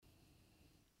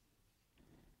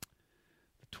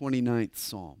29th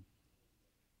Psalm.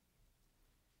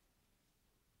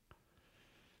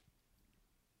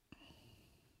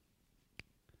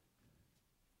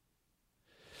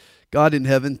 God in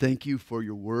heaven, thank you for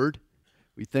your word.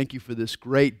 We thank you for this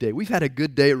great day. We've had a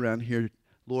good day around here,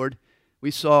 Lord.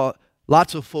 We saw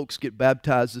lots of folks get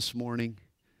baptized this morning.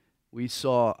 We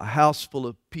saw a house full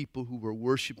of people who were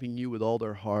worshiping you with all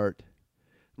their heart.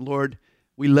 Lord,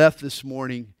 we left this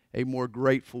morning a more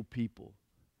grateful people.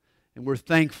 And we're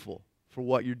thankful for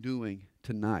what you're doing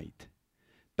tonight.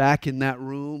 Back in that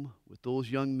room with those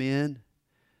young men,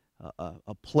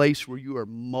 a place where you are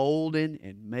molding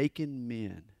and making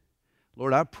men.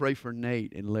 Lord, I pray for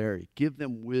Nate and Larry. Give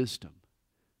them wisdom.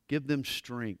 Give them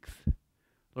strength.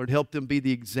 Lord, help them be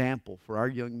the example for our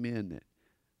young men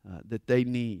that they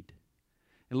need.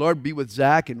 And Lord, be with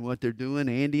Zach and what they're doing,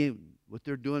 Andy, and what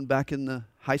they're doing back in the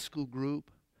high school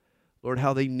group. Lord,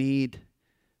 how they need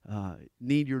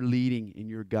your leading and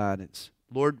your guidance.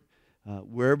 Lord,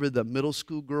 wherever the middle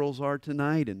school girls are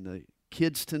tonight and the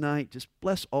kids tonight, just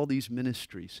bless all these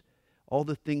ministries, all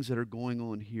the things that are going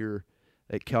on here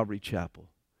at Calvary Chapel.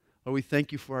 Lord, we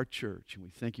thank you for our church, and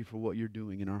we thank you for what you're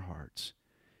doing in our hearts.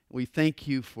 We thank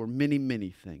you for many,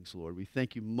 many things, Lord. We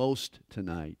thank you most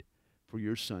tonight for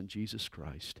your Son, Jesus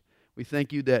Christ. We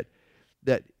thank you that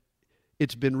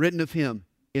it's been written of him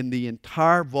in the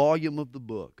entire volume of the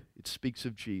book. It speaks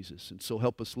of Jesus. And so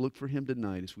help us look for him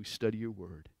tonight as we study your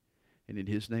word. And in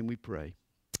his name we pray.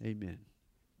 Amen.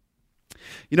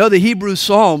 You know, the Hebrew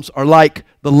Psalms are like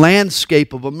the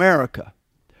landscape of America.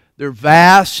 They're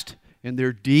vast, and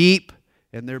they're deep,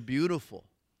 and they're beautiful.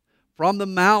 From the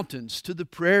mountains to the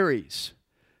prairies,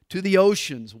 to the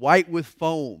oceans white with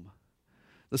foam.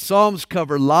 The Psalms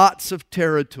cover lots of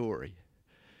territory.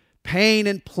 Pain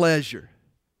and pleasure,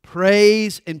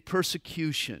 praise and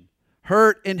persecution,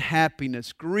 hurt and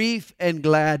happiness, grief and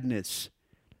gladness,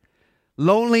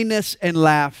 loneliness and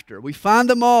laughter. We find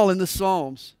them all in the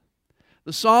Psalms.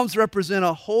 The Psalms represent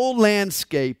a whole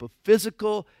landscape of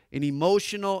physical and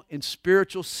emotional and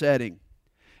spiritual setting.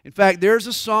 In fact, there's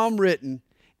a psalm written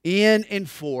in and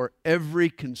for every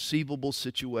conceivable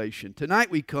situation. Tonight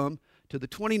we come to the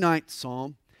 29th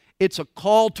Psalm. It's a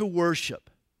call to worship.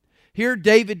 Here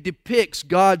David depicts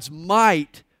God's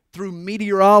might through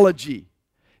meteorology.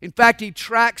 In fact, he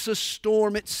tracks a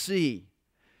storm at sea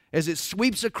as it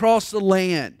sweeps across the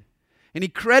land. And he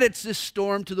credits this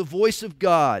storm to the voice of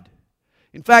God.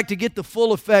 In fact, to get the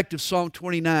full effect of Psalm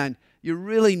 29, you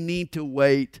really need to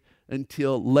wait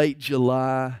until late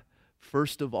July,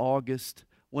 1st of August,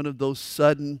 one of those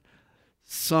sudden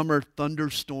summer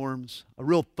thunderstorms, a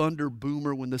real thunder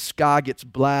boomer when the sky gets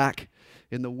black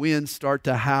and the winds start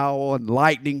to howl and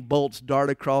lightning bolts dart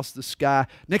across the sky.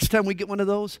 Next time we get one of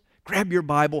those, grab your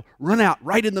Bible, run out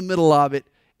right in the middle of it,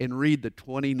 and read the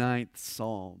 29th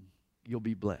Psalm. You'll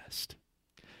be blessed.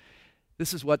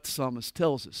 This is what the psalmist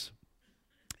tells us.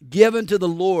 Give unto the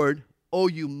Lord, O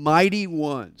you mighty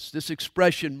ones. This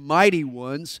expression, mighty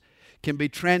ones, can be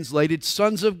translated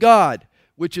sons of God,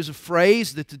 which is a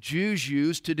phrase that the Jews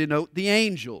used to denote the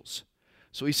angels.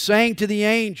 So he's saying to the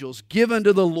angels, give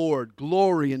unto the Lord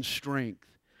glory and strength.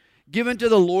 Give unto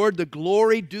the Lord the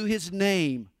glory due his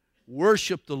name.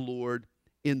 Worship the Lord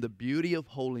in the beauty of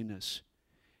holiness.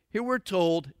 Here we're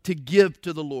told to give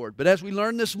to the Lord. But as we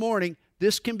learned this morning,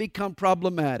 this can become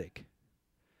problematic.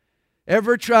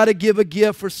 Ever try to give a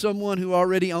gift for someone who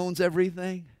already owns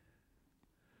everything?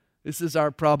 This is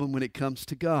our problem when it comes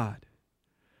to God.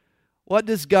 What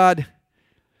can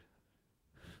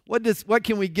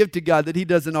we give to God that he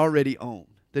doesn't already own,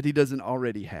 that he doesn't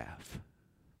already have?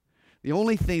 The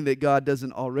only thing that God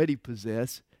doesn't already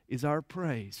possess is our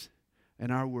praise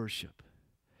and our worship.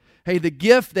 Hey, the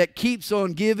gift that keeps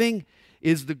on giving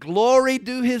is the glory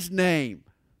due his name.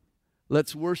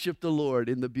 Let's worship the Lord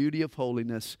in the beauty of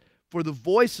holiness. For the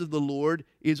voice of the Lord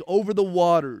is over the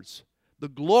waters. The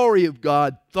glory of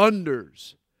God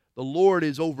thunders. The Lord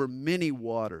is over many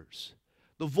waters.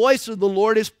 The voice of the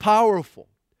Lord is powerful.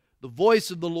 The voice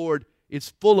of the Lord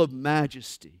is full of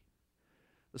majesty.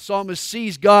 The psalmist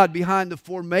sees God behind the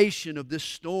formation of this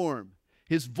storm.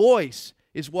 His voice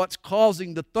is what's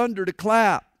causing the thunder to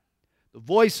clap. The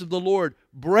voice of the Lord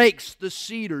breaks the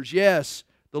cedars. Yes,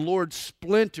 the Lord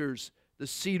splinters the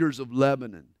cedars of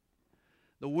Lebanon.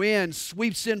 The wind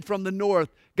sweeps in from the north.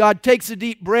 God takes a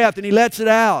deep breath and he lets it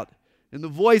out. And the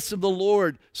voice of the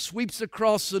Lord sweeps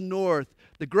across the north.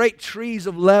 The great trees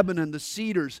of Lebanon, the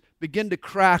cedars, begin to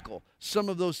crackle. Some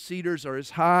of those cedars are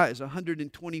as high as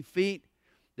 120 feet.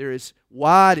 They're as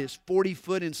wide as 40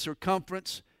 foot in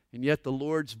circumference. And yet the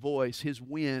Lord's voice, his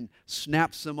wind,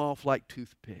 snaps them off like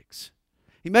toothpicks.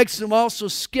 He makes them also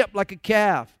skip like a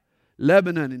calf,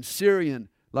 Lebanon and Syrian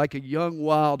like a young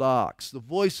wild ox. The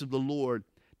voice of the Lord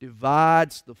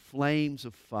divides the flames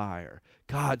of fire.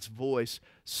 God's voice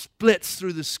splits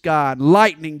through the sky, and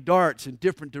lightning darts in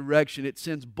different directions. It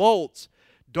sends bolts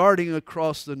darting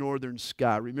across the northern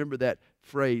sky. Remember that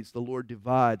phrase, the Lord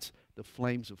divides the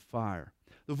flames of fire.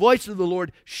 The voice of the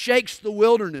Lord shakes the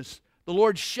wilderness. The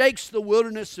Lord shakes the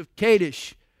wilderness of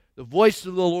Kadesh. The voice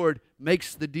of the Lord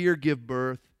makes the deer give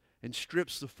birth and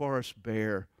strips the forest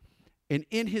bare. And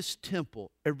in His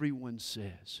temple, everyone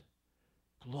says,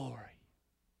 glory.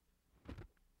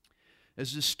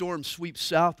 As this storm sweeps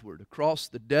southward across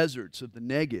the deserts of the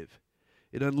Negev,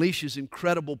 it unleashes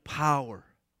incredible power.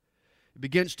 It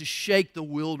begins to shake the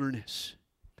wilderness.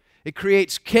 It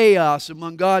creates chaos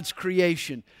among God's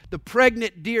creation. The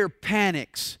pregnant deer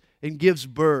panics and gives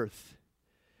birth.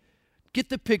 Get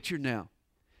the picture now.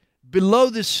 Below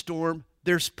this storm,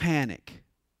 there's panic.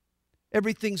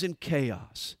 Everything's in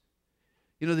chaos.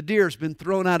 You know, the deer's been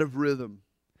thrown out of rhythm.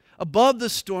 Above the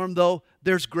storm, though,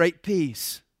 there's great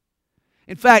peace.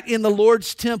 In fact, in the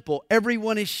Lord's temple,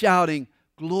 everyone is shouting,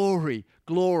 glory,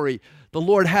 glory. The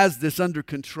Lord has this under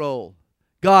control.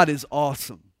 God is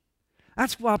awesome.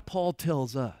 That's why Paul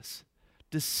tells us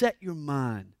to set your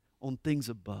mind on things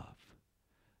above,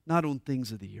 not on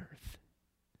things of the earth.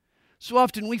 So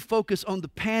often we focus on the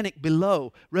panic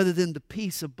below rather than the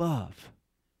peace above.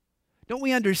 Don't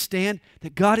we understand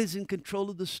that God is in control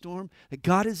of the storm, that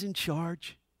God is in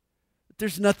charge, that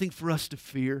there's nothing for us to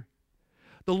fear?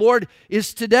 The Lord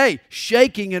is today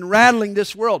shaking and rattling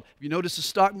this world. Have you noticed the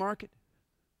stock market?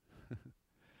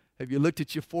 Have you looked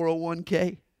at your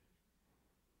 401k?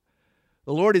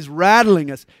 The Lord is rattling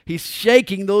us. He's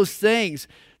shaking those things.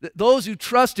 Those who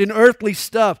trust in earthly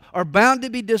stuff are bound to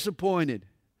be disappointed.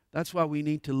 That's why we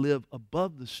need to live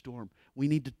above the storm. We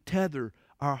need to tether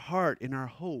our heart and our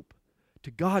hope to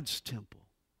God's temple,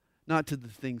 not to the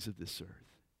things of this earth.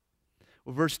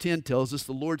 Well, verse 10 tells us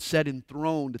the Lord sat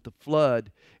enthroned at the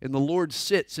flood, and the Lord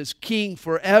sits as king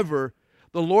forever.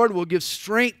 The Lord will give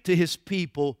strength to His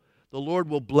people. The Lord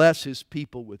will bless His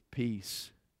people with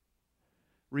peace.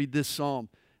 Read this psalm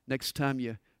next time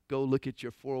you go look at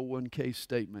your 401k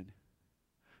statement.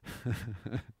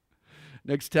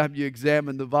 Next time you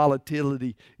examine the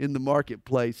volatility in the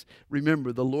marketplace,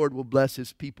 remember the Lord will bless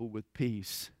His people with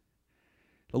peace.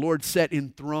 The Lord sat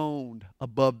enthroned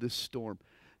above this storm.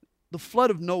 The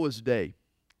flood of Noah's day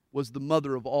was the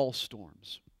mother of all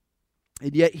storms.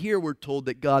 And yet here we're told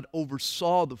that God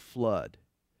oversaw the flood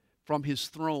from His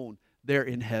throne there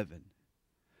in heaven.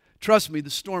 Trust me, the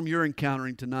storm you're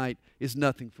encountering tonight is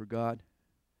nothing for God.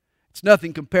 It's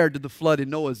nothing compared to the flood in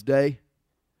Noah's day.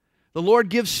 The Lord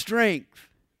gives strength.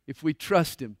 If we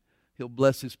trust Him, He'll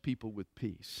bless His people with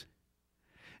peace.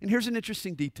 And here's an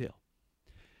interesting detail.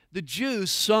 The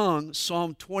Jews sung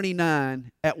Psalm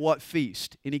 29 at what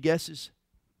feast? Any guesses?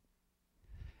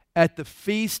 At the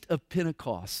Feast of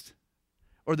Pentecost,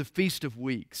 or the Feast of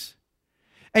Weeks.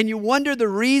 And you wonder the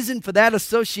reason for that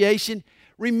association?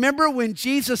 Remember when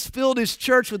Jesus filled His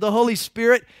church with the Holy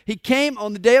Spirit? He came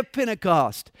on the day of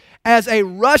Pentecost as a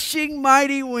rushing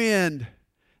mighty wind,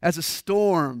 as a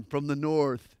storm from the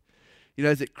north. You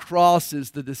know, as it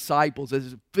crosses the disciples,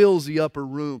 as it fills the upper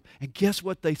room. And guess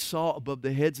what they saw above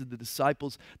the heads of the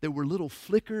disciples? There were little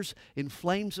flickers and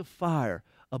flames of fire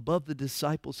above the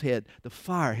disciples' head. The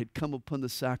fire had come upon the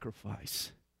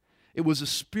sacrifice. It was a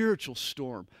spiritual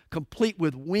storm, complete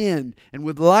with wind and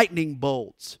with lightning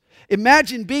bolts.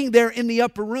 Imagine being there in the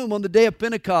upper room on the day of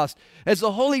Pentecost as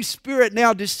the Holy Spirit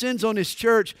now descends on His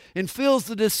church and fills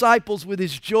the disciples with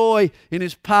His joy and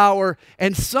His power,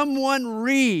 and someone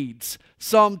reads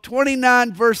Psalm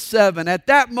 29 verse 7. At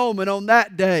that moment, on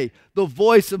that day, the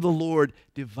voice of the Lord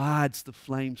divides the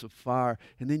flames of fire.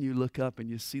 And then you look up and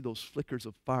you see those flickers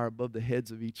of fire above the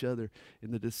heads of each other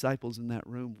and the disciples in that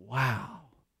room. Wow.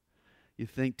 You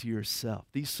think to yourself,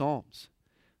 these Psalms,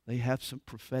 they have some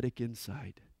prophetic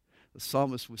insight. The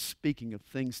psalmist was speaking of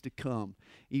things to come,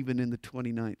 even in the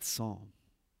 29th Psalm.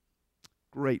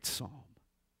 Great psalm.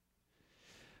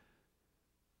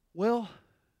 Well,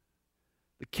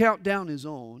 the countdown is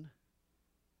on.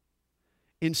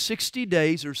 In 60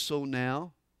 days or so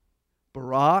now,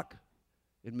 Barack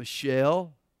and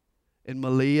Michelle and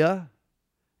Malia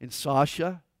and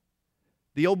Sasha,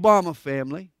 the Obama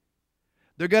family,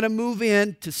 they're going to move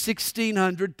in to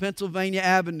 1600 Pennsylvania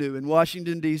Avenue in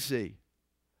Washington, D.C.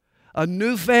 A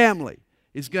new family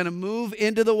is going to move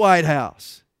into the White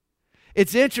House.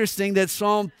 It's interesting that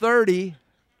Psalm 30,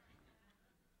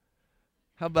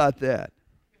 how about that?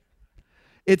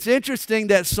 It's interesting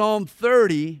that Psalm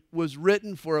 30 was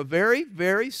written for a very,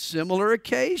 very similar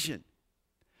occasion.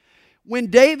 When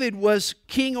David was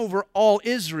king over all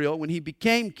Israel, when he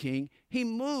became king, he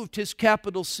moved his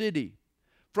capital city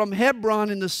from Hebron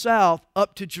in the south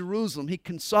up to Jerusalem. He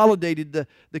consolidated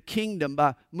the kingdom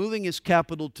by moving his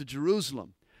capital to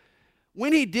Jerusalem.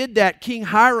 When he did that, King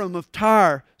Hiram of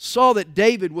Tyre saw that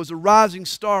David was a rising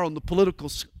star on the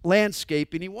political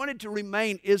landscape, and he wanted to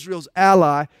remain Israel's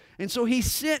ally. And so he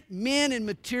sent men and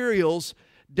materials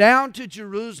down to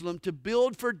Jerusalem to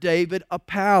build for David a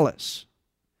palace.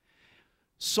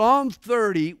 Psalm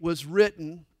 30 was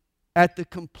written at the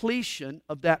completion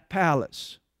of that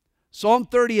palace. Psalm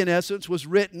 30, in essence, was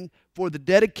written for the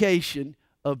dedication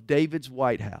of David's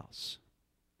White House.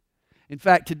 In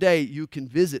fact, today you can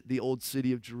visit the old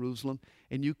city of Jerusalem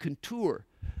and you can tour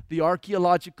the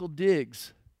archaeological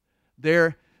digs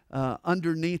there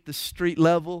underneath the street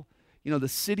level. You know, the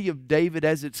city of David,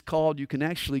 as it's called, you can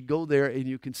actually go there and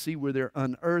you can see where they're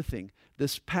unearthing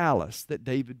this palace that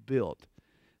David built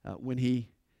when he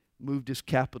moved his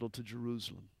capital to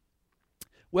Jerusalem.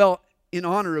 Well, in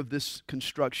honor of this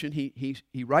construction,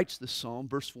 he writes this psalm,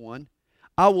 verse 1,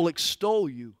 I will extol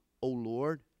you, O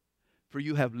Lord, for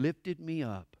you have lifted me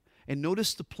up. And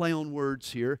notice the play on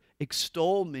words here.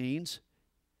 Extol means,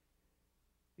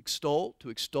 to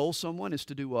extol someone is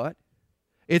to do what?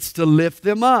 It's to lift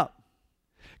them up.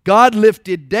 God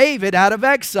lifted David out of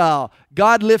exile.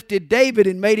 God lifted David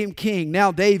and made him king.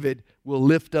 Now David will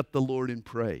lift up the Lord in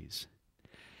praise.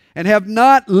 And have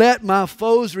not let my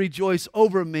foes rejoice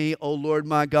over me, O Lord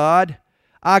my God.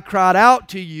 I cried out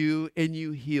to you and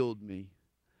you healed me.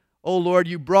 O Lord,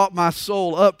 you brought my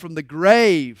soul up from the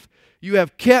grave. You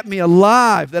have kept me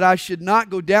alive that I should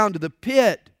not go down to the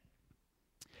pit.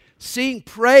 Sing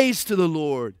praise to the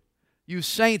Lord, you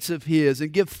saints of His,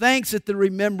 and give thanks at the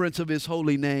remembrance of His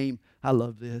holy name. I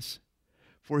love this.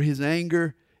 For His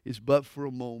anger is but for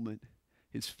a moment.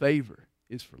 His favor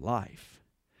is for life.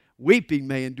 Weeping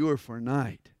may endure for a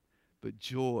night, but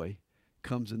joy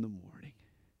comes in the morning.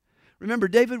 Remember,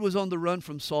 David was on the run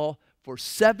from Saul for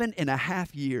 7.5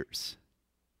 years.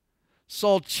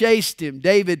 Saul chased him.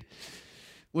 David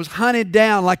was hunted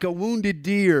down like a wounded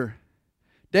deer.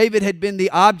 David had been the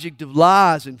object of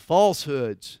lies and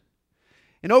falsehoods.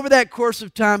 And over that course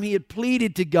of time, he had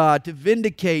pleaded to God to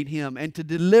vindicate him and to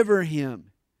deliver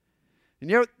him.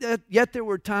 And yet there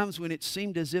were times when it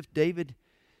seemed as if David,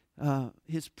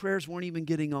 his prayers weren't even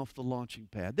getting off the launching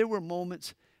pad. There were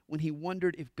moments when he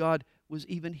wondered if God was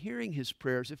even hearing his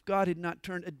prayers, if God had not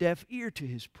turned a deaf ear to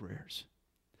his prayers.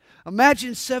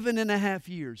 Imagine 7.5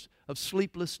 years of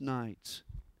sleepless nights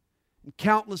and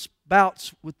countless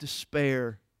bouts with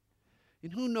despair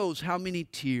and who knows how many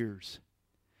tears.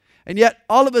 And yet,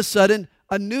 all of a sudden,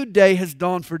 a new day has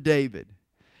dawned for David.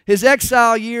 His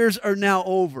exile years are now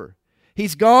over.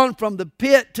 He's gone from the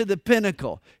pit to the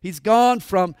pinnacle. He's gone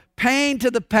from pain to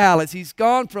the palace. He's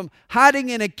gone from hiding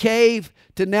in a cave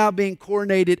to now being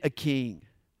coronated a king.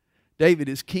 David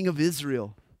is king of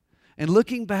Israel. And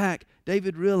looking back,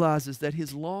 David realizes that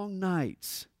his long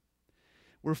nights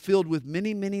were filled with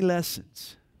many, many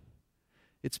lessons.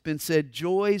 It's been said,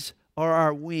 joys are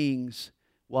our wings,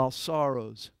 while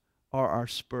sorrows are our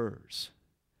spurs.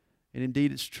 And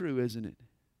indeed it's true, isn't it?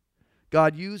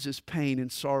 God uses pain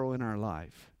and sorrow in our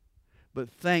life, but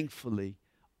thankfully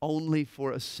only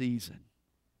for a season.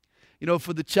 You know,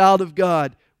 for the child of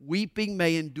God, weeping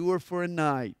may endure for a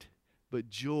night, but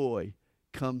joy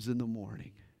comes in the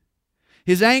morning.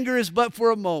 His anger is but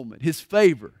for a moment. His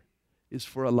favor is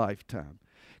for a lifetime.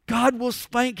 God will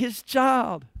spank His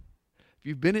child. If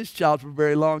you've been His child for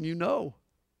very long, you know.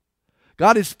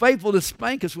 God is faithful to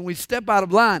spank us when we step out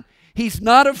of line. He's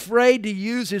not afraid to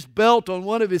use His belt on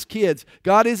one of His kids.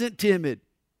 God isn't timid.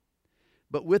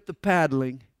 But with the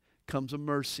paddling comes a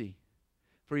mercy.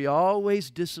 For He always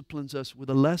disciplines us with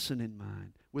a lesson in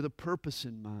mind, with a purpose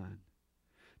in mind.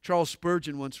 Charles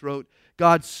Spurgeon once wrote,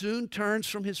 God soon turns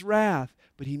from His wrath,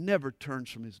 but He never turns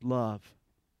from His love.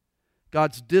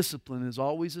 God's discipline is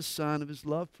always a sign of His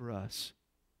love for us.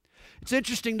 It's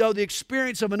interesting, though, the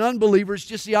experience of an unbeliever is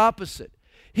just the opposite.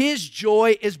 His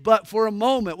joy is but for a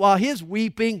moment, while his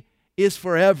weeping is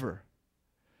forever.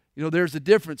 You know, there's a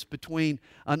difference between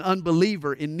an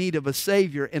unbeliever in need of a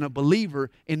Savior and a believer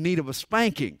in need of a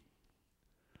spanking.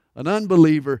 An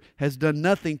unbeliever has done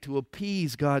nothing to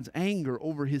appease God's anger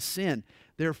over his sin.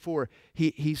 Therefore,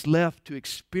 he's left to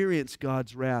experience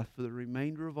God's wrath for the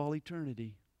remainder of all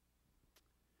eternity.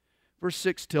 Verse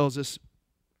 6 tells us,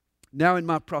 now in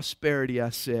my prosperity I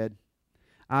said,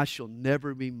 I shall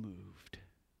never be moved.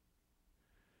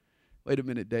 Wait a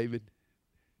minute, David.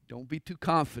 Don't be too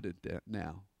confident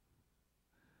now.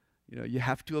 You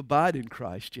have to abide in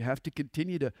Christ. You have to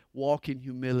continue to walk in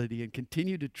humility and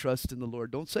continue to trust in the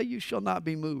Lord. Don't say you shall not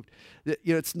be moved.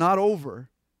 It's not over.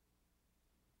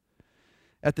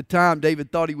 At the time, David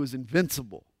thought he was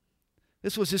invincible.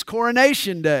 This was his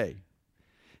coronation day.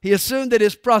 He assumed that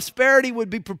his prosperity would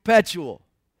be perpetual,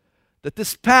 that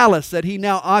this palace that he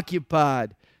now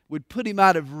occupied would put him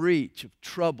out of reach of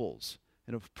troubles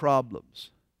and of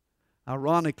problems.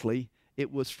 Ironically,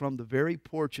 it was from the very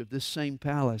porch of this same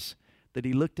palace that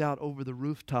he looked out over the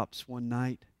rooftops one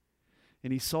night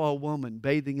and he saw a woman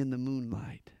bathing in the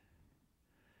moonlight.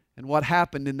 And what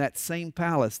happened in that same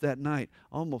palace that night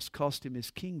almost cost him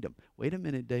his kingdom. Wait a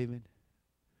minute, David.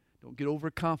 Don't get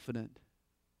overconfident.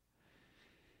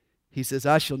 He says,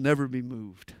 I shall never be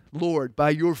moved. Lord,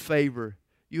 by your favor,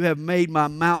 you have made my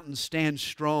mountain stand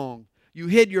strong. You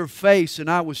hid your face and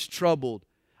I was troubled.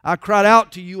 I cried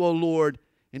out to you, O Lord,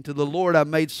 and to the Lord I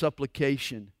made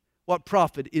supplication. What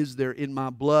profit is there in my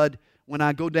blood when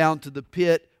I go down to the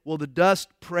pit? Will the dust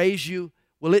praise you?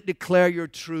 Will it declare your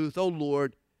truth? O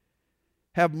Lord,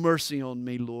 have mercy on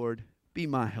me, Lord. Be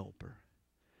my helper.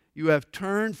 You have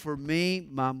turned for me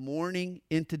my mourning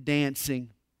into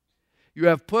dancing. You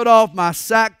have put off my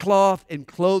sackcloth and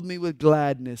clothed me with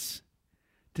gladness,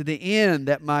 to the end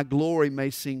that my glory may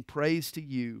sing praise to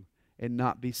you and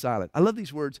not be silent. I love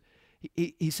these words.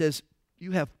 He says,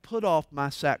 you have put off my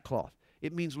sackcloth.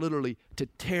 It means literally to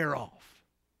tear off.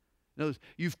 In other words,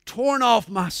 you've torn off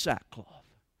my sackcloth.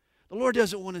 The Lord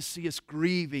doesn't want to see us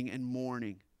grieving and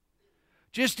mourning.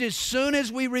 Just as soon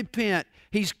as we repent,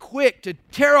 He's quick to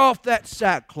tear off that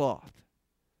sackcloth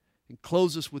and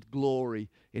clothe us with glory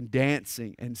and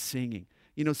dancing and singing.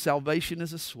 Salvation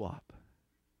is a swap.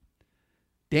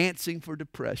 Dancing for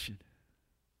depression.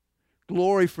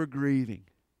 Glory for grieving.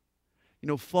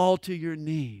 Fall to your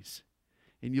knees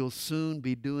and you'll soon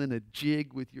be doing a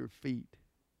jig with your feet.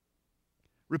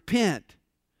 Repent,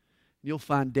 and you'll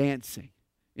find dancing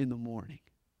in the morning.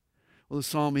 Well, the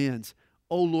psalm ends,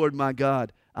 O Lord my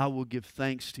God, I will give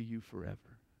thanks to you forever.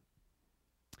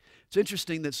 It's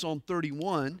interesting that Psalm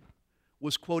 31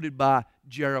 was quoted by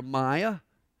Jeremiah,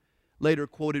 later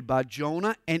quoted by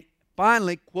Jonah, and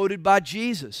finally quoted by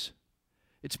Jesus.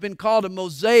 It's been called a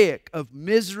mosaic of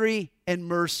misery and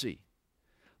mercy.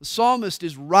 The psalmist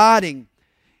is riding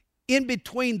in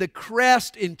between the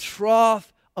crest and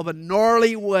trough of a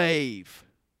gnarly wave.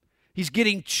 He's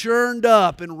getting churned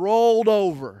up and rolled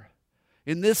over.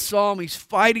 In this psalm, he's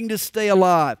fighting to stay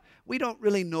alive. We don't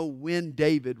really know when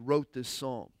David wrote this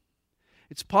psalm.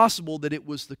 It's possible that it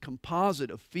was the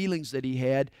composite of feelings that he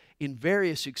had in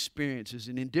various experiences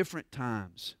and in different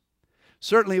times.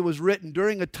 Certainly it was written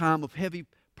during a time of heavy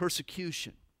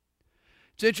persecution.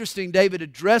 It's interesting, David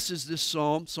addresses this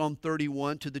psalm, Psalm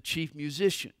 31, to the chief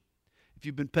musician. If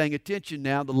you've been paying attention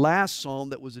now, the last psalm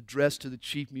that was addressed to the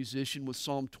chief musician was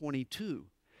Psalm 22,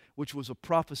 which was a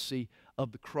prophecy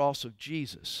of the cross of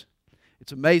Jesus.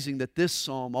 It's amazing that this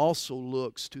psalm also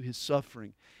looks to his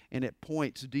suffering and at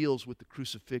points deals with the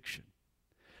crucifixion.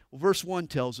 Well, verse 1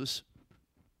 tells us,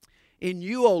 In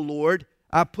you, O Lord,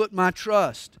 I put my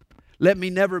trust. Let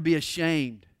me never be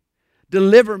ashamed.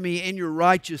 Deliver me in your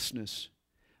righteousness.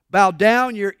 Bow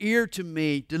down your ear to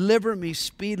me. Deliver me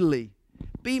speedily.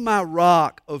 Be my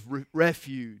rock of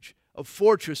refuge, a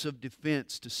fortress of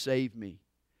defense to save me.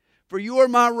 For you are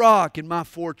my rock and my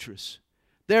fortress.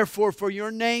 Therefore, for your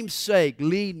name's sake,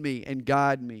 lead me and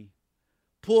guide me.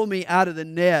 Pull me out of the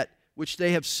net which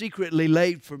they have secretly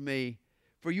laid for me.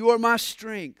 For you are my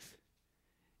strength.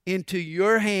 Into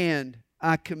your hand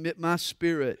I commit my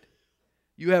spirit.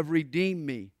 You have redeemed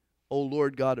me, O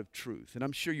Lord God of truth. And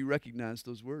I'm sure you recognized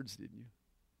those words, didn't you?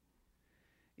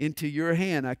 Into your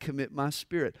hand I commit my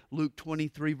spirit. Luke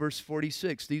 23, verse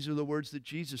 46. These are the words that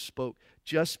Jesus spoke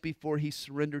just before He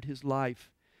surrendered His life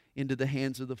into the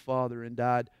hands of the Father and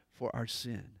died for our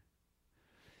sin.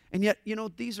 And yet,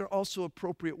 these are also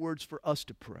appropriate words for us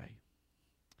to pray.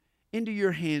 Into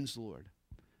your hands, Lord,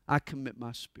 I commit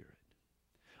my spirit.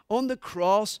 On the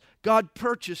cross, God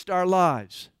purchased our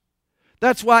lives.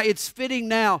 That's why it's fitting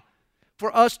now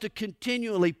for us to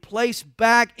continually place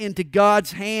back into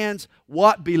God's hands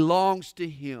what belongs to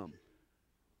Him.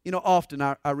 Often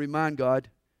I remind God,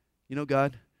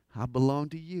 God, I belong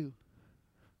to you.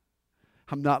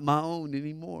 I'm not my own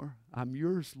anymore. I'm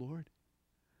yours, Lord.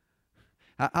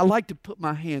 I like to put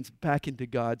my hands back into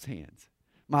God's hands,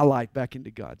 my life back into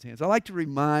God's hands. I like to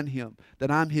remind Him that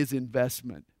I'm His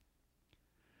investment.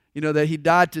 That He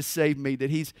died to save me, that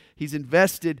He's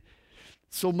invested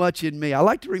so much in me. I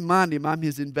like to remind Him I'm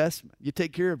His investment. You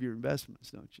take care of your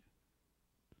investments, don't you?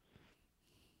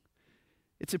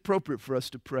 It's appropriate for us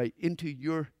to pray, into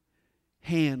your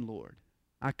hand, Lord,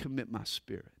 I commit my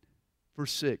spirit.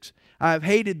 Verse 6, I have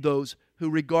hated those who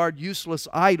regard useless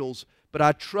idols, but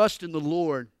I trust in the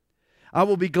Lord. I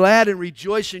will be glad and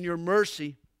rejoice in your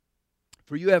mercy,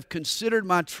 for you have considered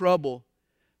my trouble.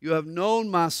 You have known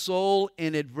my soul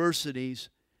in adversities,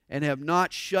 and have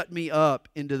not shut me up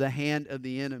into the hand of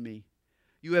the enemy.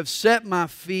 You have set my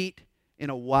feet in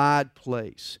a wide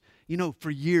place. You know, for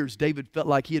years, David felt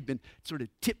like he had been sort of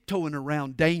tiptoeing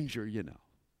around danger,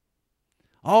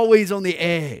 always on the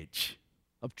edge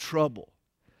of trouble.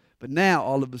 But now,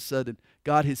 all of a sudden,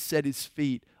 God has set his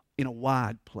feet in a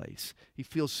wide place. He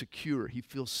feels secure. He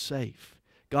feels safe.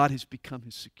 God has become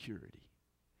his security.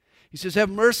 He says, have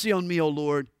mercy on me, O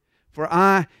Lord, for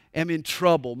I am in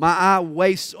trouble. My eye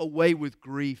wastes away with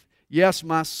grief. Yes,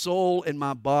 my soul and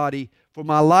my body. For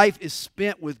my life is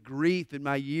spent with grief, and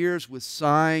my years with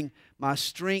sighing. My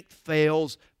strength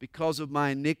fails because of my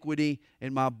iniquity,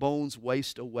 and my bones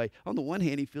waste away. On the one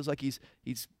hand, he feels like he's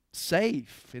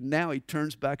safe, and now he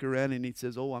turns back around and he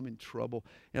says, oh, I'm in trouble.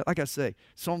 Like I say,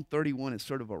 Psalm 31 is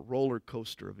sort of a roller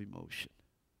coaster of emotion.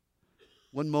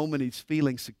 One moment he's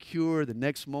feeling secure. The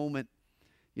next moment,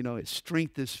 his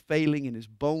strength is failing and his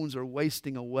bones are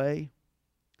wasting away.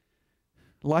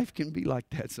 Life can be like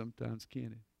that sometimes,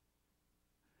 can't it?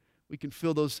 We can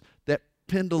feel that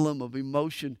pendulum of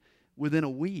emotion within a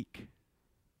week.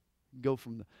 Go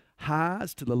from the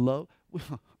highs to the low.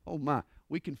 Oh my,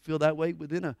 we can feel that way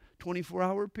within a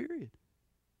 24-hour period.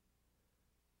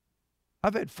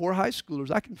 I've had 4 high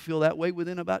schoolers. I can feel that way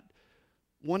within about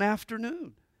one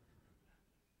afternoon.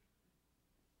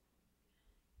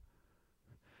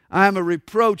 I am a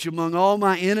reproach among all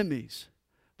my enemies,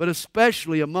 but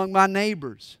especially among my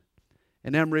neighbors,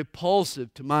 and am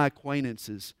repulsive to my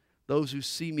acquaintances. Those who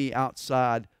see me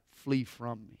outside flee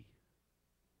from me.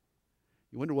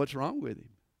 You wonder what's wrong with him.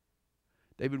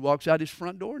 David walks out his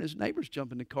front door and his neighbors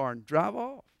jump in the car and drive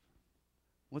off.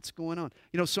 What's going on?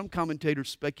 Some commentators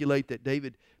speculate that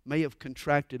David may have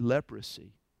contracted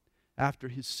leprosy after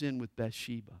his sin with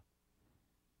Bathsheba.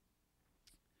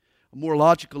 A more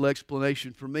logical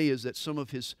explanation for me is that some of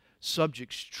his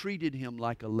subjects treated him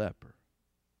like a leper.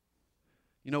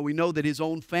 We know that his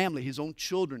own family, his own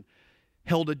children,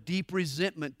 held a deep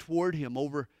resentment toward him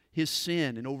over his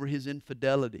sin and over his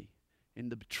infidelity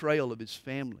and the betrayal of his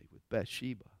family with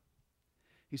Bathsheba.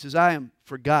 He says, I am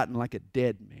forgotten like a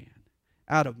dead man,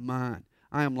 out of mind.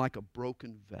 I am like a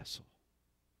broken vessel.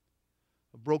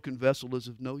 A broken vessel is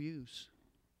of no use.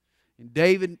 And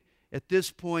David, at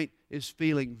this point, is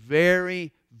feeling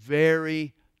very,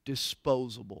 very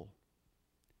disposable.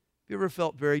 Have you ever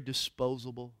felt very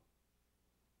disposable?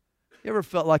 You ever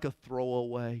felt like a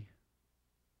throwaway?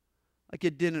 Like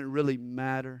it didn't really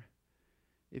matter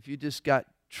if you just got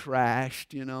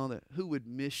trashed, that who would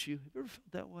miss you? Have you ever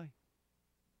felt that way?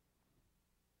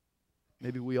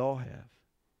 Maybe we all have.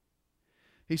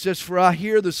 He says, for I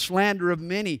hear the slander of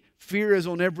many. Fear is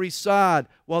on every side.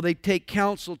 While they take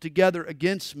counsel together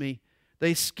against me,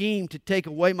 they scheme to take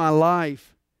away my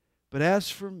life. But as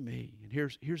for me, and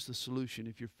here's the solution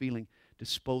if you're feeling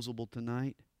disposable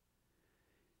tonight.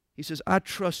 He says, I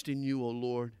trust in you, O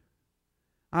Lord.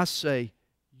 I say,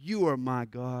 you are my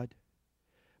God.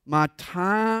 My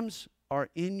times are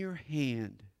in your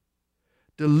hand.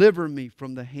 Deliver me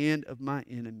from the hand of my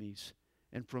enemies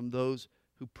and from those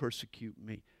who persecute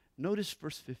me. Notice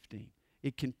verse 15.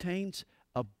 It contains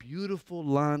a beautiful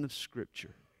line of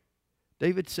Scripture.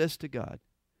 David says to God,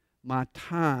 my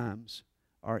times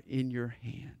are in your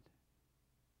hand.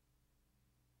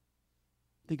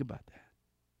 Think about that.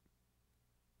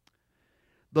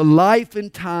 The life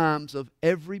and times of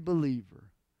every believer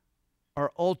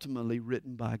are ultimately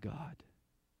written by God.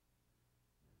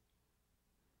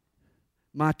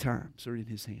 My times are in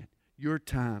His hand. Your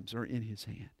times are in His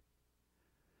hand.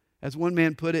 As one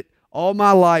man put it, all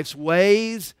my life's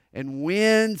ways and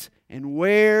wins and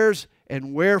wheres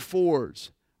and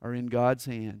wherefores are in God's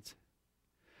hands.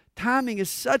 Timing is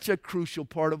such a crucial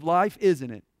part of life,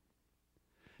 isn't it?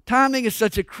 Timing is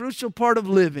such a crucial part of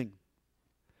living.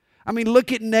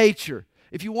 Look at nature.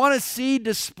 If you want a seed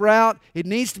to sprout, it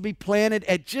needs to be planted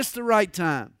at just the right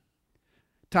time.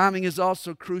 Timing is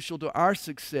also crucial to our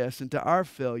success and to our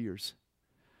failures.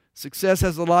 Success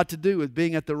has a lot to do with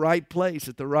being at the right place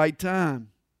at the right time.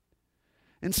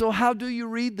 And so how do you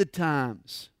read the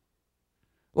times?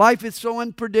 Life is so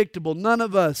unpredictable. None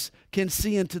of us can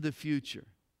see into the future.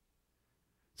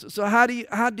 So how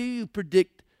do you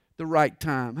predict the right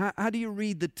time? How do you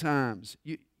read the times?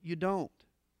 You don't.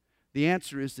 The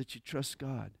answer is that you trust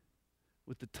God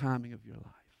with the timing of your life.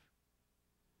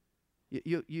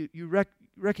 You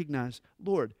recognize,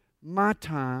 Lord, my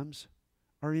times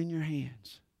are in your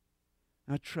hands.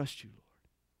 I trust you, Lord.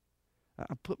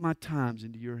 I put my times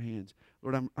into your hands.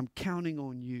 Lord, I'm counting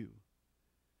on you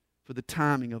for the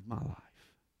timing of my life.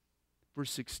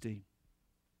 Verse 16.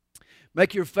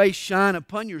 Make your face shine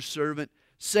upon your servant.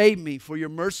 Save me for your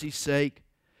mercy's sake.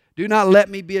 Do not let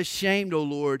me be ashamed, O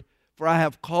Lord, for I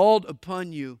have called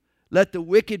upon you. Let the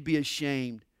wicked be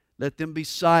ashamed. Let them be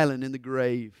silent in the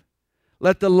grave.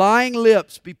 Let the lying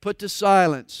lips be put to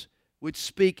silence, which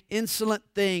speak insolent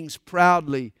things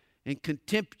proudly and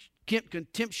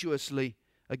contemptuously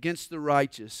against the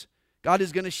righteous. God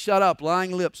is going to shut up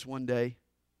lying lips one day.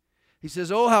 He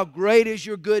says, oh, how great is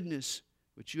your goodness,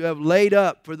 which you have laid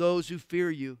up for those who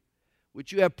fear you,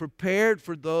 which you have prepared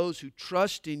for those who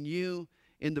trust in you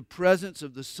in the presence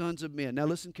of the sons of men. Now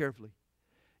listen carefully.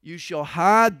 You shall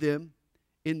hide them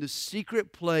in the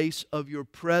secret place of your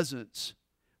presence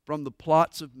from the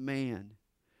plots of man.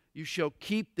 You shall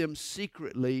keep them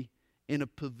secretly in a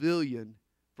pavilion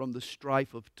from the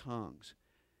strife of tongues.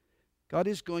 God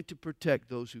is going to protect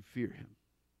those who fear Him.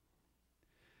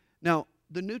 Now,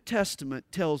 the New Testament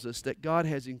tells us that God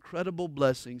has incredible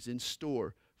blessings in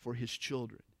store for His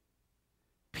children.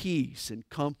 Peace and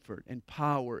comfort and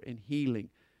power and healing.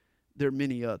 There are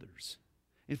many others.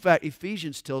 In fact,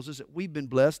 Ephesians tells us that we've been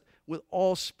blessed with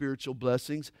all spiritual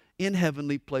blessings in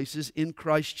heavenly places in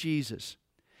Christ Jesus.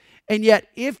 And yet,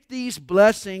 if these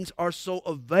blessings are so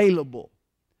available,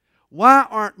 why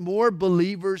aren't more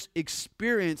believers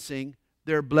experiencing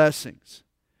their blessings?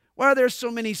 Why are there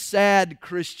so many sad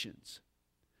Christians,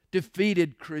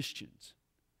 defeated Christians?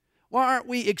 Why aren't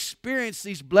we experiencing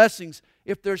these blessings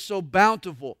if they're so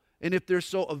bountiful and if they're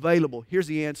so available? Here's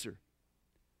the answer.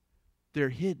 They're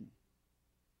hidden.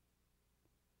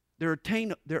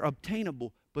 They're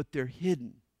obtainable, but they're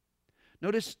hidden.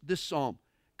 Notice this psalm.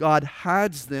 God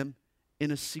hides them in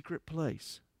a secret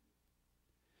place.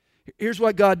 Here's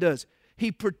what God does.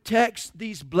 He protects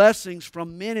these blessings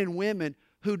from men and women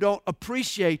who don't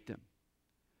appreciate them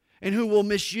and who will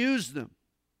misuse them.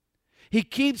 He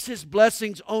keeps His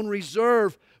blessings on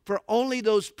reserve for only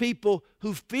those people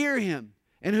who fear Him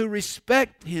and who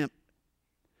respect Him.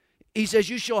 He says,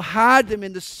 you shall hide them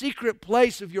in the secret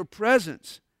place of your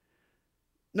presence.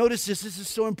 Notice this is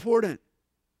so important.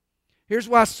 Here's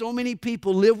why so many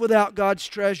people live without God's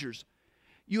treasures.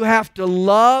 You have to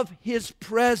love His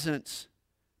presence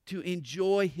to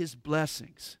enjoy His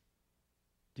blessings.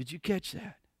 Did you catch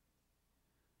that?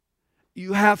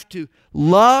 You have to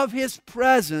love His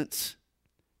presence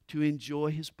to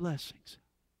enjoy His blessings.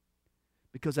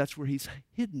 Because that's where He's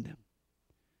hidden them.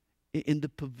 In the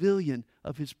pavilion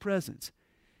of His presence.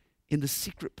 In the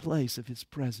secret place of His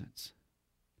presence.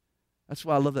 That's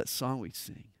why I love that song we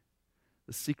sing.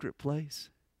 The secret place.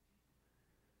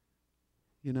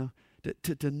 You know,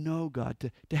 to know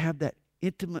God, to have that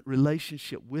intimate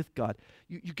relationship with God.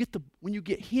 When you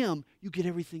get Him, you get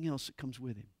everything else that comes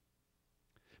with Him.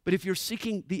 But if you're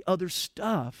seeking the other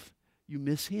stuff, you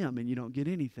miss Him and you don't get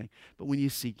anything. But when you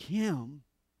seek Him,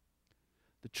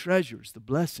 the treasures, the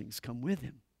blessings come with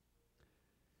Him.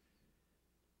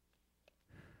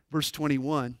 Verse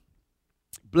 21,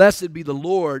 blessed be the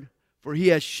Lord, for He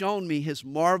has shown me His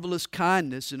marvelous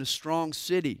kindness in a strong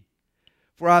city.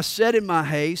 For I said in my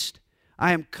haste,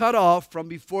 I am cut off from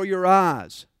before your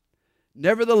eyes.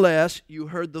 Nevertheless, you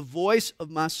heard the voice of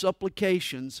my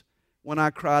supplications when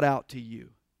I cried out to you.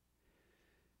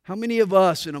 How many of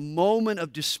us in a moment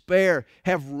of despair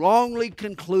have wrongly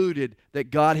concluded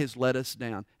that God has let us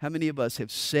down? How many of us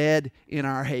have said in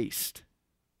our haste,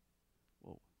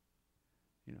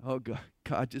 oh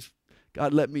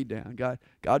God let me down.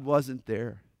 God wasn't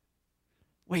there.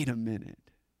 Wait a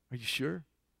minute. Are you sure?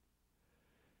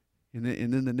 And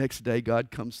then the next day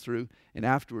God comes through, and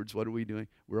afterwards what are we doing?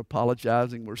 We're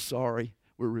apologizing, we're sorry,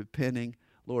 we're repenting.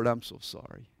 Lord, I'm so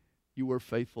sorry. You were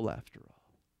faithful after all.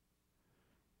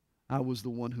 I was the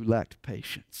one who lacked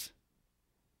patience.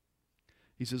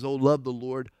 He says, oh, love the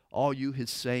Lord, all you His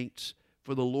saints,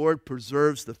 for the Lord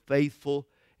preserves the faithful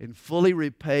and fully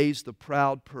repays the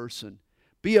proud person.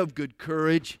 Be of good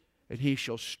courage, and He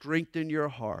shall strengthen your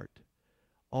heart,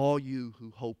 all you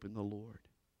who hope in the Lord.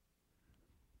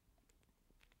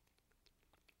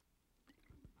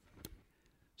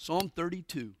 Psalm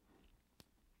 32.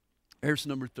 There's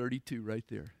number 32 right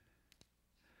there.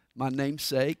 My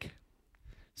namesake,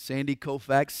 Sandy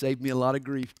Koufax, saved me a lot of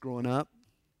grief growing up.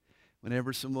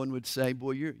 Whenever someone would say,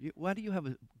 boy, why do you have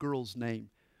a girl's name?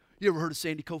 You ever heard of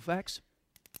Sandy Koufax?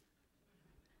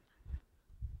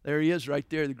 There he is right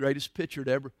there, the greatest pitcher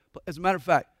to ever. As a matter of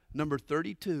fact, number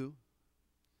 32,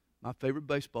 my favorite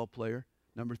baseball player.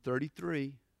 Number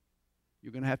 33,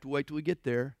 you're going to have to wait till we get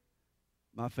there,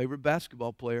 my favorite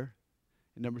basketball player.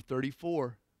 And number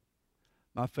 34,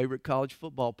 my favorite college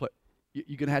football player.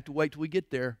 You're going to have to wait till we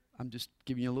get there. I'm just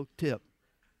giving you a little tip.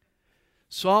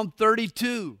 Psalm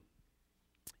 32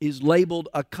 is labeled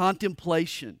a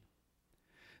contemplation.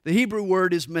 The Hebrew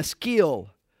word is meskil.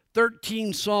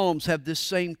 13 Psalms have this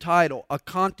same title, a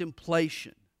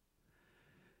contemplation.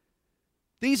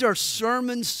 These are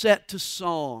sermons set to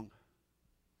song.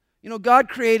 You know, God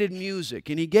created music,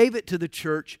 and He gave it to the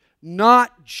church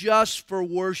not just for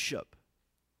worship.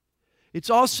 It's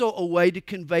also a way to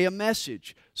convey a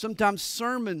message. Sometimes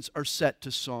sermons are set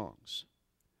to songs.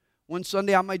 One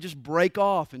Sunday I may just break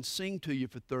off and sing to you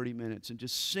for 30 minutes and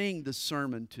just sing the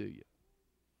sermon to you.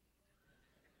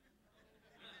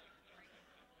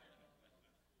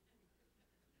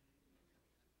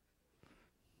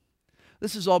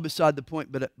 This is all beside the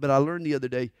point, but I learned the other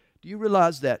day, do you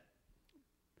realize that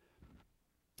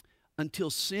until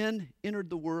sin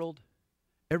entered the world,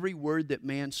 every word that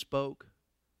man spoke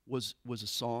was a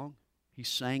song? He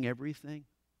sang everything.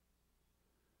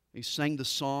 He sang the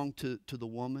song to the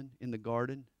woman in the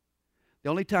garden. The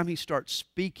only time he starts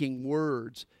speaking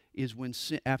words is when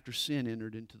after sin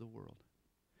entered into the world.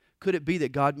 Could it be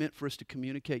that God meant for us to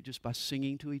communicate just by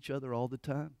singing to each other all the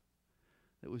time?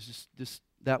 It was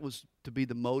that was to be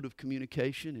the mode of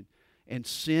communication, and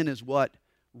sin is what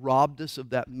robbed us of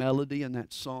that melody and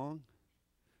that song.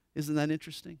 Isn't that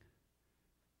interesting?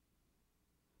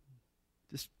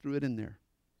 Just threw it in there.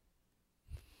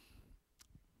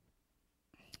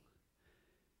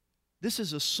 This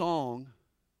is a song,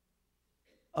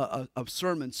 a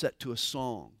sermon set to a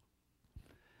song.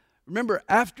 Remember,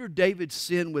 after David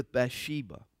sinned with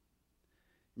Bathsheba,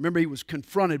 remember he was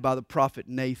confronted by the prophet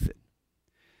Nathan.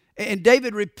 And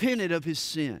David repented of his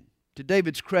sin. To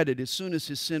David's credit, as soon as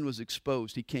his sin was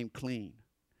exposed, he came clean.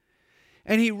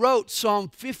 And he wrote Psalm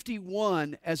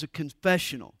 51 as a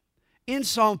confessional. In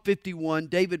Psalm 51,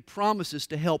 David promises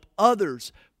to help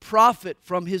others profit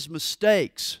from his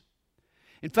mistakes.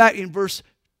 In fact, in verse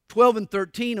 12 and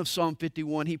 13 of Psalm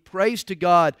 51, he prays to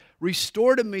God,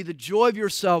 "Restore to me the joy of your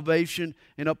salvation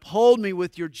and uphold me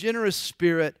with your generous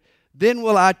spirit. Then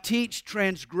will I teach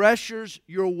transgressors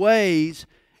your ways,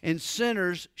 and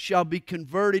sinners shall be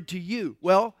converted to you."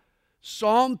 Well,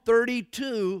 Psalm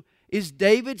 32 is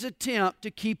David's attempt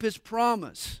to keep his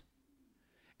promise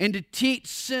and to teach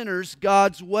sinners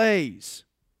God's ways.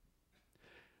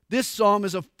 This psalm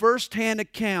is a first-hand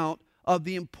account of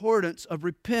the importance of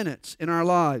repentance in our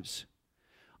lives.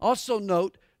 Also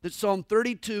note that Psalm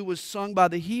 32 was sung by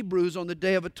the Hebrews on the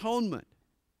Day of Atonement.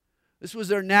 This was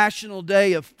their national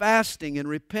day of fasting and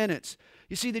repentance.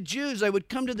 You see, the Jews, they would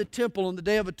come to the temple on the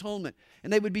Day of Atonement,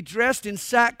 and they would be dressed in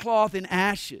sackcloth and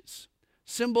ashes,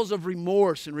 symbols of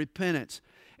remorse and repentance.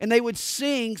 And they would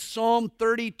sing Psalm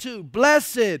 32,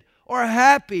 "Blessed or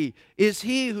happy is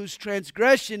he whose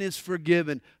transgression is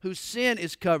forgiven, whose sin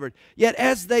is covered." Yet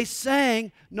as they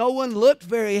sang, no one looked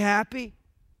very happy.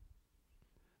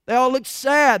 They all looked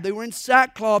sad. They were in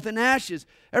sackcloth and ashes.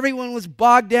 Everyone was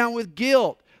bogged down with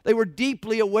guilt. They were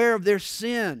deeply aware of their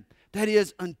sin. That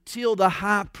is, until the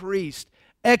high priest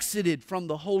exited from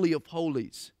the Holy of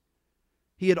Holies.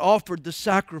 He had offered the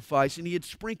sacrifice and he had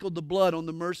sprinkled the blood on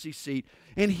the mercy seat.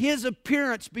 And his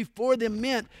appearance before them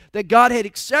meant that God had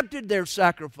accepted their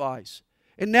sacrifice.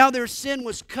 And now their sin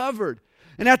was covered.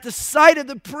 And at the sight of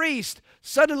the priest,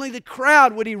 suddenly the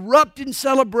crowd would erupt in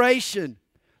celebration.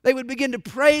 They would begin to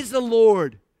praise the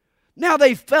Lord. Now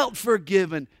they felt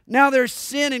forgiven. Now their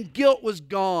sin and guilt was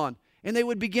gone. And they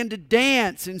would begin to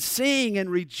dance and sing and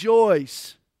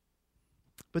rejoice.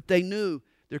 But they knew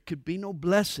there could be no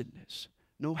blessedness,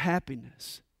 no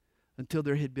happiness, until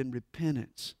there had been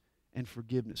repentance and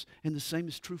forgiveness. And the same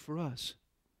is true for us.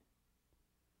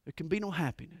 There can be no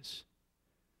happiness,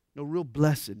 no real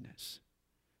blessedness,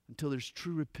 until there's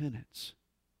true repentance.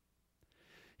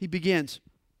 He begins,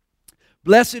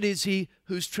 "Blessed is he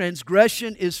whose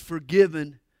transgression is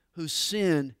forgiven, whose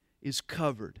sin is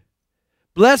covered.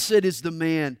 Blessed is the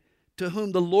man to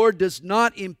whom the Lord does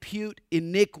not impute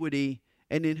iniquity,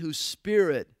 and in whose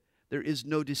spirit there is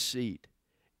no deceit."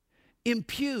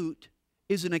 Impute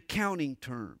is an accounting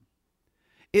term.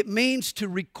 It means to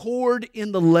record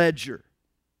in the ledger.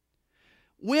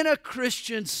 When a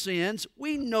Christian sins,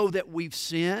 we know that we've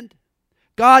sinned.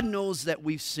 God knows that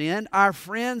we've sinned. Our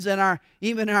friends and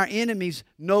even our enemies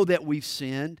know that we've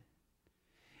sinned.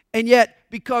 And yet,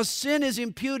 because sin is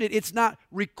imputed, it's not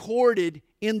recorded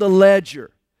in the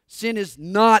ledger. Sin is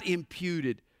not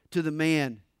imputed to the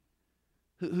man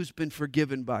who's been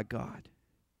forgiven by God.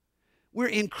 We're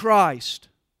in Christ.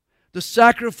 The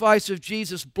sacrifice of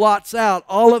Jesus blots out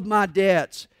all of my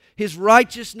debts. His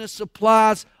righteousness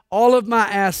supplies all of my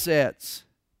assets.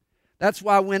 That's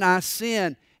why when I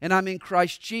sin and I'm in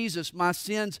Christ Jesus, my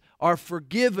sins are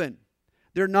forgiven.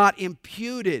 They're not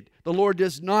imputed. The Lord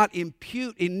does not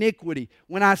impute iniquity.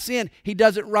 When I sin, He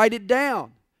doesn't write it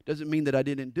down. Doesn't mean that I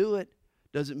didn't do it.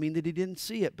 Doesn't mean that He didn't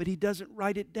see it. But He doesn't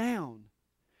write it down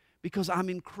because I'm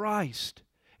in Christ.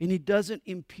 And He doesn't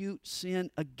impute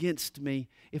sin against me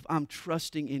if I'm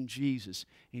trusting in Jesus.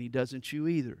 And He doesn't you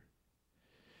either.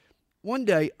 One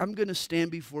day, I'm going to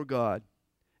stand before God.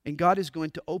 And God is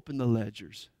going to open the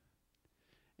ledgers.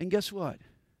 And guess what?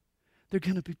 They're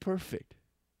going to be perfect.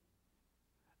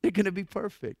 They're going to be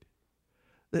perfect.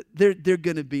 There are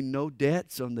going to be no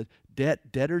debts on the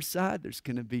debtor side. There's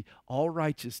going to be all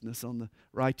righteousness on the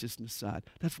righteousness side.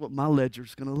 That's what my ledger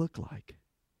is going to look like.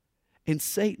 And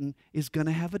Satan is going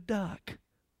to have a duck.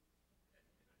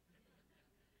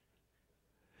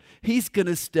 He's going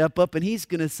to step up and he's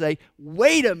going to say,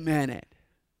 wait a minute.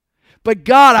 But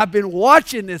God, I've been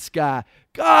watching this guy.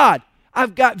 God,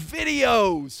 I've got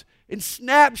videos and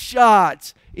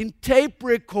snapshots and tape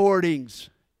recordings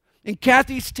and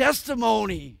Kathy's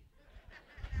testimony.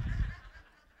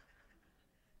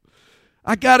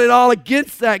 I got it all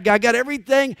against that guy. I got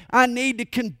everything I need to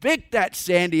convict that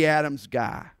Sandy Adams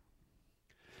guy.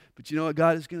 But you know what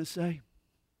God is going to say?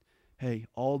 Hey,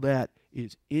 all that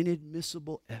is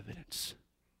inadmissible evidence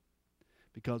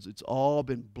because it's all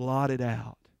been blotted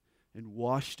out and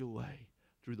washed away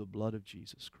through the blood of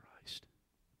Jesus Christ.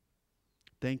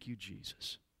 Thank you,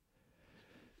 Jesus.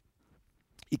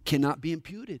 It cannot be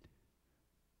imputed.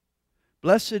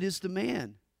 Blessed is the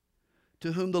man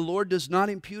to whom the Lord does not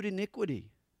impute iniquity.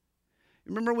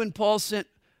 Remember when Paul sent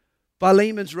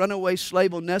Philemon's runaway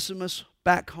slave Onesimus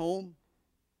back home?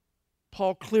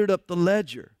 Paul cleared up the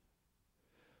ledger.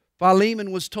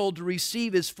 Philemon was told to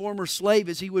receive his former slave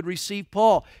as he would receive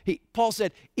Paul. Paul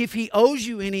said, if he owes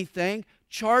you anything,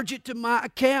 charge it to my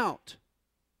account.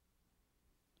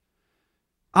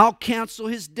 I'll cancel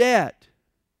his debt.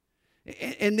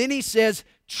 And then he says,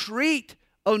 treat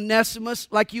Onesimus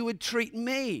like you would treat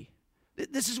me.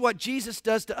 This is what Jesus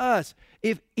does to us.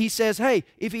 If he says, hey,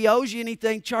 if he owes you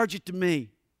anything, charge it to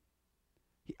me.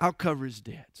 I'll cover his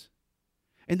debts.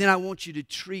 And then I want you to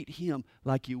treat him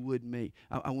like you would me.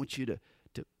 I want you to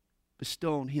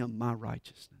bestow on him my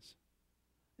righteousness.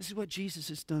 This is what Jesus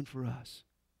has done for us.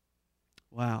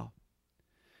 Wow.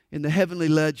 In the heavenly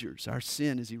ledgers, our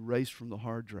sin is erased from the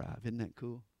hard drive. Isn't that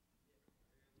cool?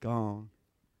 Gone.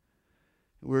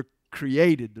 We're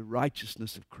created the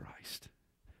righteousness of Christ.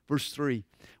 Verse 3,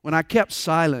 when I kept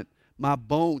silent, my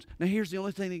bones. Now here's the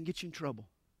only thing that can get you in trouble.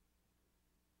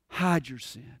 Hide your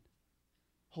sin.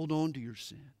 Hold on to your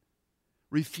sin.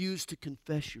 Refuse to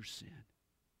confess your sin.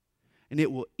 And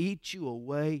it will eat you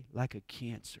away like a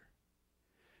cancer.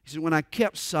 He said, when I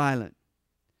kept silent,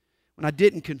 when I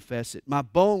didn't confess it, my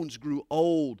bones grew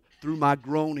old through my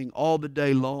groaning all the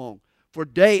day long. For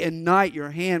day and night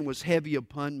your hand was heavy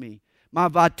upon me. My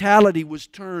vitality was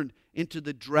turned into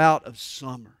the drought of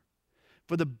summer.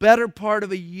 For the better part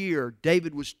of a year,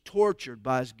 David was tortured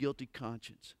by his guilty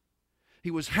conscience.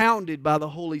 He was hounded by the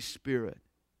Holy Spirit.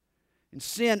 And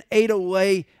sin ate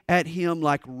away at him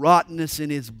like rottenness in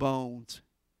his bones.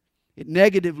 It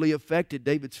negatively affected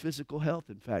David's physical health,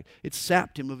 in fact. It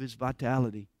sapped him of his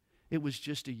vitality. It was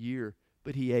just a year,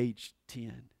 but he aged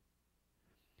 10.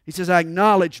 He says, I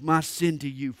acknowledge my sin to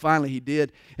you. Finally, he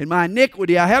did. And my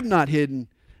iniquity I have not hidden.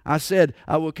 I said,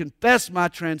 I will confess my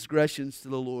transgressions to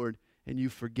the Lord, and you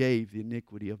forgave the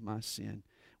iniquity of my sin.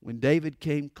 When David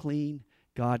came clean,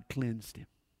 God cleansed him.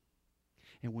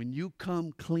 And when you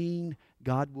come clean,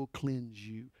 God will cleanse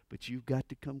you. But you've got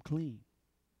to come clean.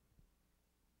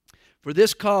 For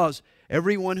this cause,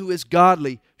 everyone who is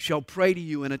godly shall pray to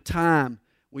you in a time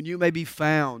when you may be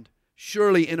found.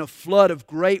 Surely in a flood of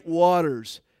great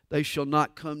waters they shall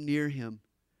not come near him.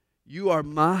 You are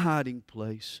my hiding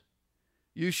place.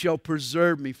 You shall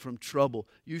preserve me from trouble.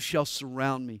 You shall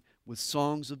surround me with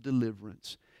songs of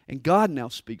deliverance. And God now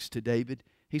speaks to David.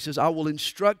 He says, I will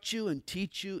instruct you and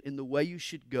teach you in the way you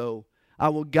should go. I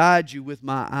will guide you with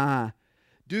my eye.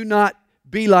 Do not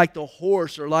be like the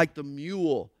horse or like the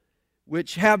mule,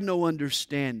 which have no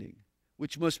understanding,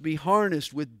 which must be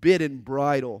harnessed with bit and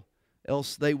bridle,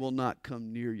 else they will not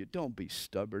come near you. Don't be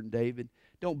stubborn, David.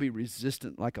 Don't be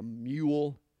resistant like a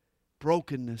mule.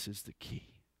 Brokenness is the key.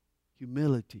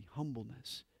 Humility,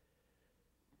 humbleness.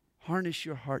 Harness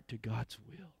your heart to God's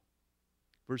will.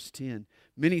 Verse 10,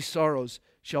 many sorrows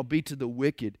shall be to the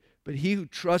wicked, but he who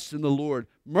trusts in the Lord,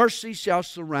 mercy shall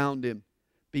surround him.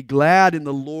 Be glad in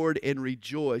the Lord and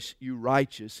rejoice, you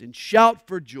righteous, and shout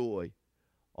for joy,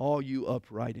 all you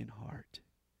upright in heart.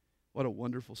 What a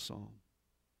wonderful psalm.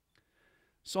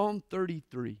 Psalm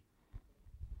 33.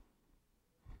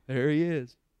 There he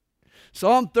is.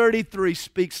 Psalm 33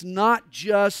 speaks not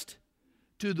just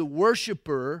to the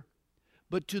worshiper,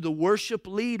 but to the worship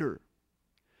leader.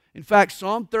 In fact,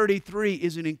 Psalm 33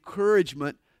 is an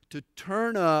encouragement to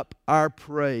turn up our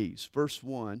praise. Verse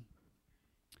 1,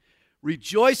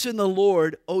 rejoice in the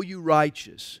Lord, O you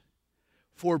righteous,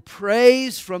 for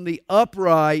praise from the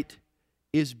upright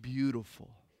is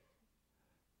beautiful.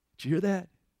 Did you hear that?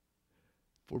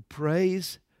 For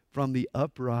praise from the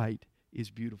upright is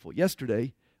beautiful.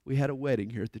 Yesterday, we had a wedding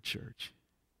here at the church.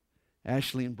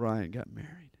 Ashley and Brian got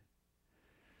married.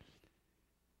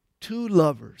 Two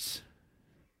lovers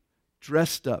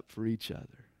dressed up for each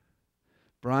other.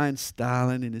 Brian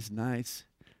styling in his nice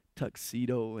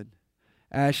tuxedo, and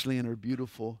Ashley in her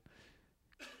beautiful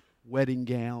wedding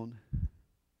gown.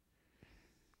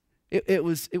 It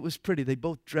was pretty. They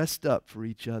both dressed up for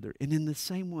each other. And in the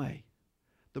same way,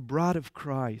 the bride of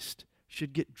Christ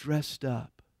should get dressed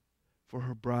up for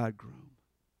her bridegroom.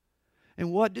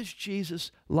 And what does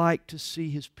Jesus like to see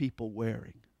his people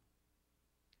wearing?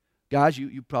 Guys,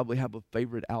 you probably have a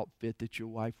favorite outfit that your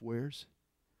wife wears.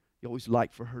 You always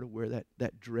like for her to wear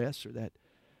that dress or that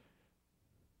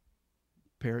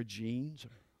pair of jeans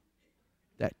or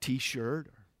that t-shirt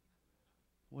or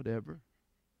whatever.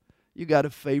 You got a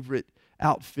favorite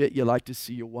outfit you like to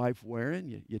see your wife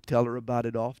wearing. You tell her about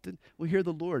it often. Well, here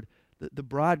the Lord, the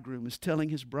bridegroom, is telling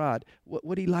his bride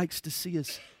what he likes to see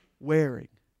us wearing.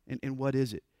 And what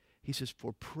is it? He says,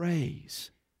 for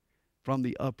praise from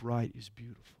the upright is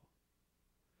beautiful.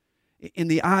 In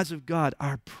the eyes of God,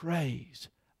 our praise,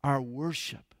 our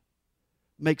worship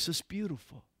makes us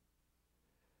beautiful.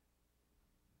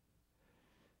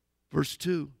 Verse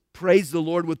 2, praise the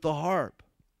Lord with the harp.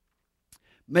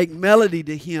 Make melody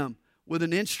to him with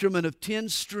an instrument of 10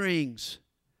 strings.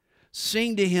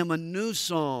 Sing to him a new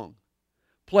song.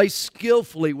 Play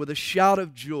skillfully with a shout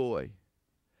of joy.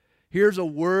 Here's a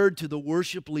word to the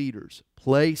worship leaders.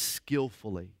 Play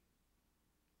skillfully.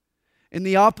 And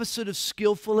the opposite of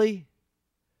skillfully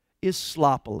is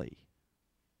sloppily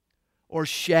or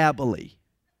shabbily.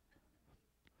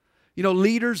 You know,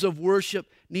 leaders of worship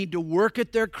need to work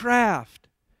at their craft.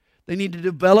 They need to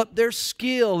develop their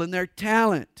skill and their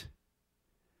talent.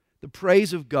 The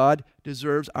praise of God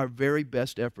deserves our very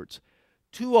best efforts.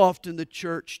 Too often the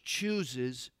church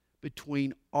chooses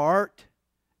between art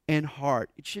and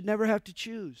heart. It should never have to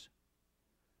choose.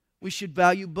 We should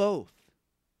value both.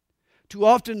 Too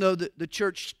often, though, the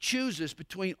church chooses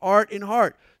between art and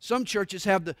heart. Some churches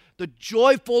have the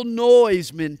joyful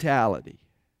noise mentality.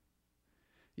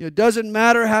 You know, it doesn't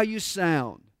matter how you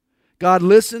sound. God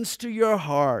listens to your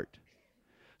heart.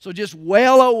 So just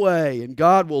wail away, and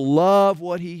God will love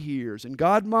what He hears. And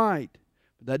God might,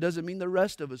 but that doesn't mean the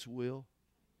rest of us will.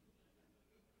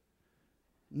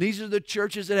 And these are the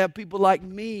churches that have people like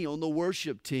me on the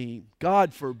worship team.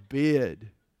 God forbid.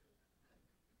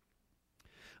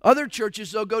 Other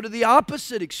churches, they'll go to the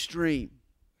opposite extreme.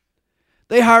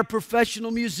 They hire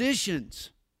professional musicians.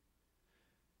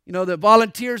 You know, the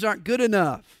volunteers aren't good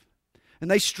enough. And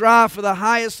they strive for the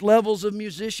highest levels of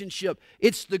musicianship.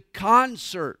 It's the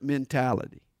concert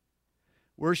mentality.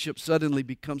 Worship suddenly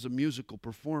becomes a musical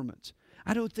performance.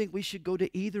 I don't think we should go to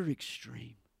either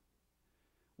extreme.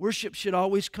 Worship should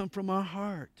always come from our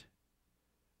heart.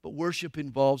 But worship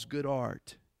involves good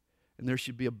art. And there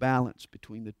should be a balance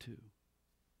between the two.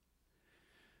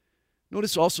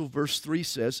 Notice also verse 3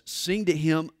 says, sing to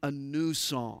him a new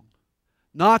song.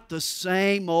 Not the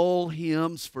same old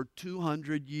hymns for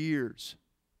 200 years.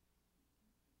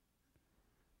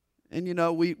 And you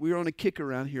know, we're on a kick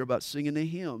around here about singing the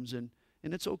hymns, and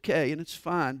it's okay, and it's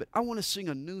fine, but I want to sing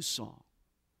a new song.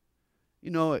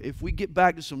 You know, if we get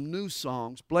back to some new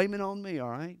songs, blame it on me, all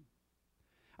right?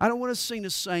 I don't want to sing the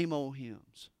same old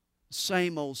hymns, the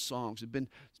same old songs. They've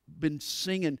been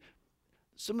singing.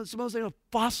 Some of those things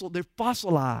are they're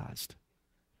fossilized.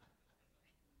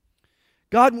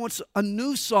 God wants a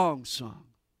new song sung,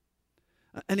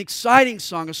 an exciting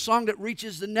song, a song that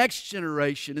reaches the next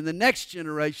generation and the next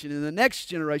generation and the next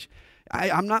generation.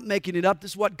 I'm not making it up.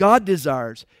 This is what God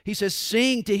desires. He says,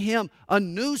 sing to him a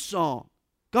new song.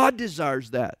 God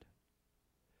desires that.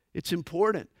 It's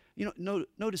important. You know,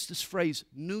 notice this phrase,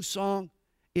 new song.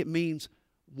 It means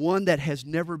one that has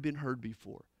never been heard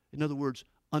before. In other words,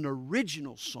 an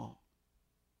original song.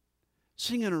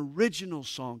 Sing an original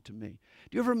song to me.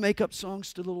 Do you ever make up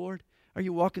songs to the Lord? Are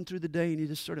you walking through the day and you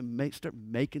just sort of start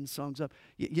making songs up?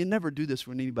 You never do this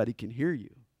when anybody can hear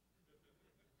you.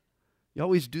 You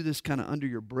always do this kind of under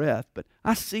your breath, but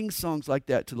I sing songs like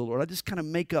that to the Lord. I just kind of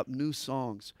make up new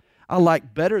songs. I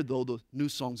like better, though, the new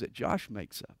songs that Josh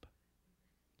makes up.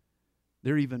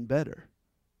 They're even better.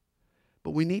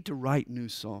 But we need to write new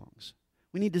songs.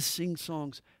 We need to sing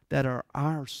songs that are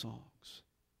our songs.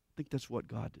 I think that's what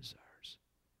God desires.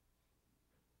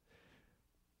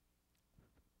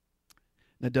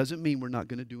 That doesn't mean we're not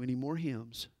going to do any more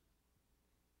hymns.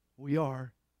 We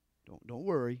are. Don't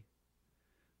worry.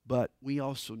 But we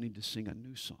also need to sing a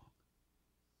new song.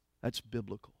 That's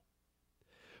biblical.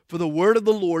 For the word of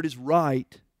the Lord is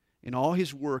right, and all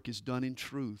His work is done in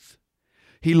truth.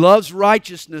 He loves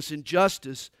righteousness and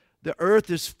justice. The earth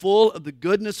is full of the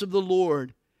goodness of the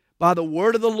Lord. By the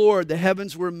word of the Lord the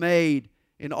heavens were made,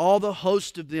 and all the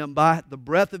host of them by the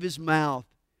breath of His mouth.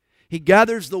 He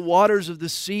gathers the waters of the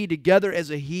sea together as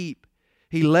a heap.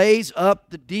 He lays up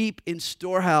the deep in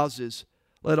storehouses.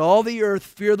 Let all the earth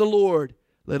fear the Lord.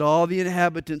 Let all the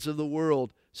inhabitants of the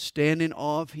world stand in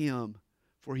awe of Him.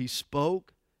 For He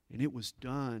spoke, and it was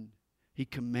done. He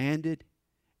commanded,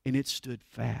 and it stood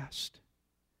fast.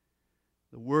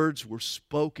 The words were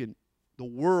spoken, the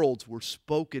worlds were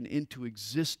spoken into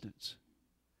existence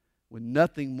with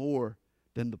nothing more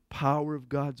than the power of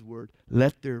God's word.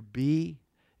 Let there be,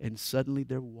 and suddenly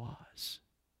there was.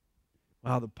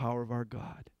 Wow, the power of our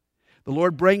God. The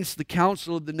Lord brings the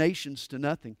counsel of the nations to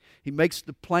nothing. He makes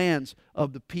the plans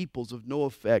of the peoples of no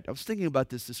effect. I was thinking about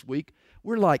this week.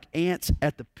 We're like ants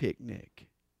at the picnic.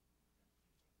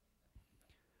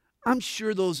 I'm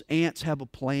sure those ants have a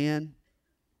plan,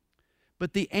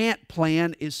 but the ant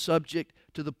plan is subject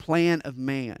to the plan of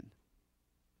man.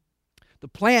 The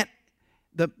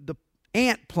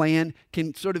ant plan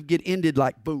can sort of get ended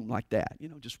like boom, like that,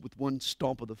 just with one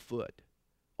stomp of the foot.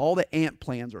 All the ant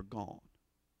plans are gone.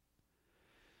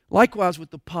 Likewise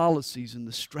with the policies and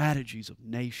the strategies of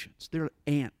nations. They're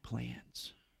ant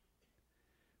plans.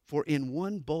 For in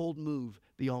one bold move,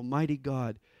 the Almighty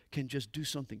God can just do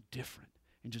something different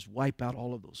and just wipe out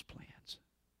all of those plans.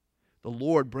 The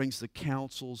Lord brings the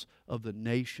counsels of the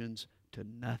nations to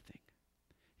nothing.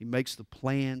 He makes the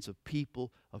plans of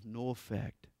people of no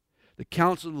effect. The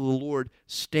counsel of the Lord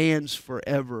stands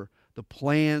forever, the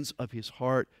plans of His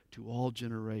heart to all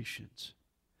generations.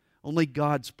 Only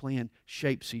God's plan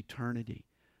shapes eternity.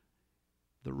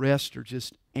 The rest are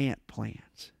just ant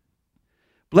plans.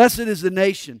 Blessed is the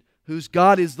nation whose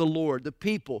God is the Lord, the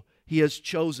people He has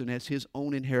chosen as His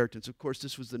own inheritance. Of course,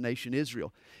 this was the nation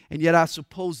Israel. And yet I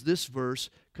suppose this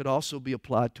verse could also be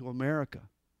applied to America.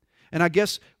 And I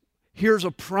guess here's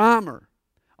a primer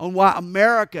on why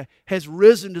America has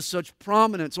risen to such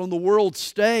prominence on the world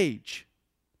stage.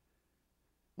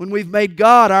 When we've made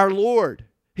God our Lord,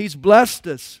 He's blessed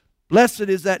us. Blessed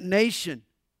is that nation.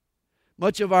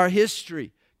 Much of our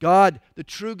history, God, the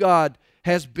true God,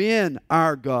 has been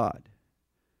our God.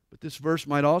 But this verse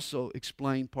might also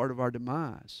explain part of our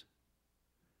demise.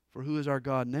 For who is our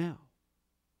God now?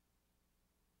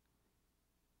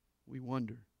 We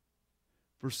wonder.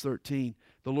 Verse 13,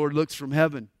 the Lord looks from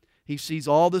heaven. He sees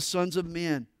all the sons of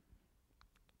men.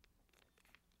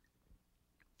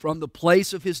 From the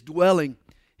place of His dwelling,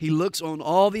 He looks on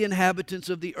all the inhabitants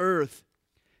of the earth.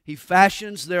 He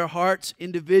fashions their hearts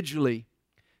individually.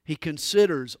 He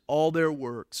considers all their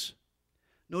works.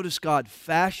 Notice God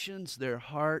fashions their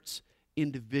hearts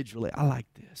individually. I like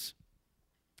this.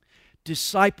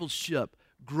 Discipleship,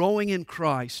 growing in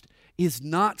Christ, is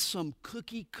not some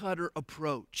cookie-cutter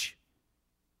approach.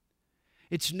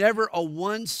 It's never a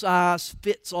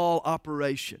one-size-fits-all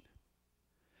operation.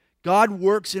 God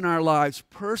works in our lives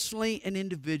personally and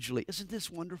individually. Isn't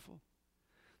this wonderful?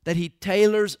 That He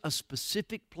tailors a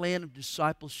specific plan of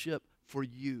discipleship for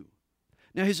you.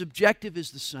 Now, His objective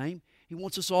is the same. He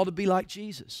wants us all to be like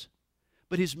Jesus.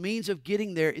 But His means of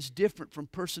getting there is different from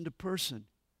person to person.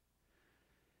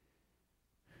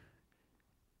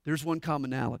 There's one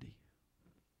commonality.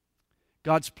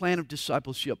 God's plan of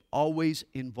discipleship always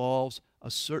involves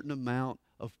a certain amount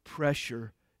of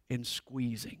pressure and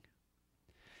squeezing.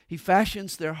 He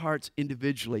fashions their hearts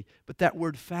individually, but that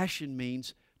word fashion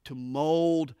means to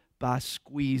mold by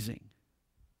squeezing.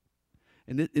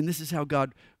 And this is how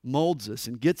God molds us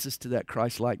and gets us to that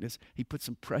Christ-likeness. He puts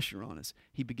some pressure on us.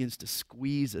 He begins to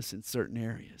squeeze us in certain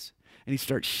areas. And He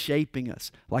starts shaping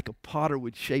us like a potter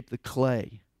would shape the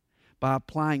clay by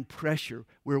applying pressure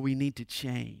where we need to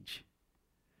change.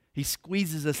 He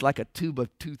squeezes us like a tube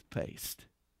of toothpaste.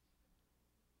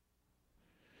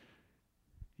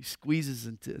 He squeezes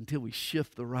until we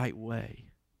shift the right way.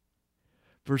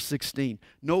 Verse 16,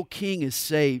 no king is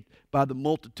saved by the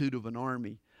multitude of an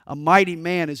army. A mighty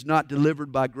man is not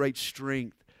delivered by great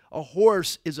strength. A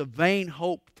horse is a vain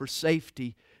hope for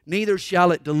safety. Neither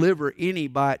shall it deliver any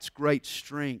by its great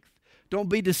strength. Don't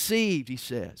be deceived, he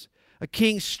says. A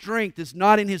king's strength is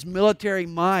not in his military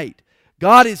might.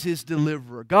 God is his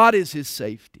deliverer. God is his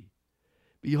safety.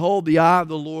 Behold, the eye of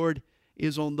the Lord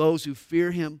is on those who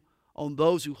fear him, on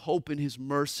those who hope in his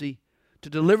mercy, to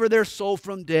deliver their soul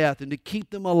from death and to keep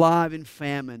them alive in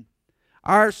famine.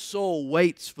 Our soul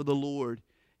waits for the Lord.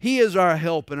 He is our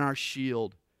help and our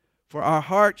shield. For our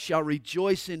heart shall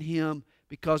rejoice in him,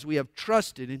 because we have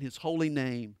trusted in his holy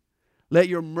name. Let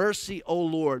your mercy, O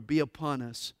Lord, be upon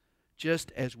us,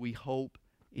 just as we hope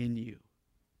in you.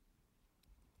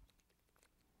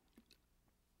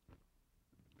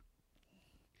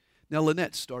 Now,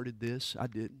 Lynette started this. I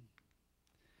didn't.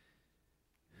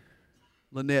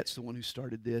 Lynette's the one who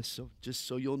started this, so just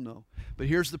so you'll know. But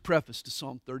here's the preface to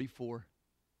Psalm 34.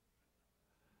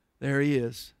 There he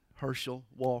is, Herschel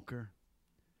Walker.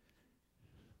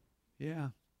 Yeah.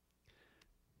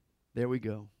 There we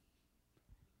go.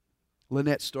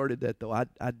 Lynette started that, though.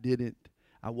 I didn't.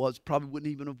 Probably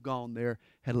wouldn't even have gone there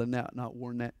had Lynette not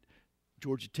worn that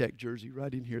Georgia Tech jersey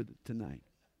right in here tonight.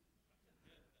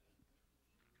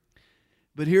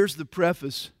 But here's the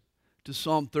preface to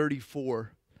Psalm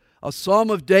 34. A psalm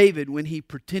of David when he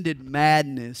pretended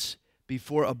madness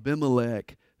before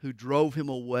Abimelech, who drove him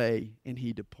away, and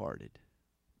he departed.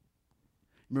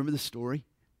 Remember the story?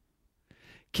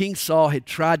 King Saul had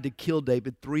tried to kill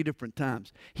David 3 different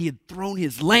times. He had thrown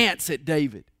his lance at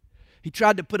David. He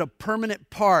tried to put a permanent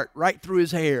part right through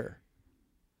his hair.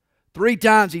 3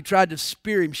 times he tried to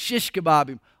spear him, shish kebab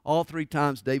him. All 3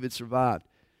 times David survived.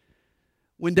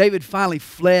 When David finally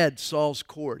fled Saul's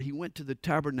court, he went to the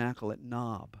tabernacle at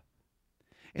Nob.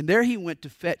 And there he went to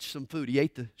fetch some food. He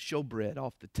ate the showbread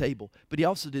off the table, but he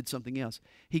also did something else.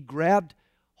 He grabbed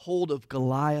hold of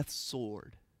Goliath's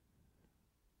sword.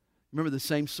 Remember the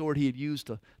same sword he had used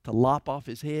to lop off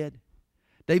his head?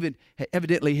 David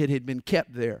evidently had been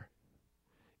kept there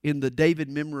in the David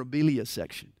memorabilia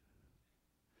section.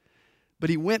 But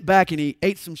he went back and he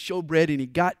ate some showbread and he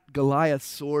got Goliath's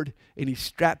sword and he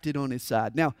strapped it on his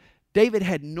side. Now, David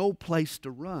had no place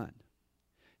to run.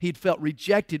 He'd felt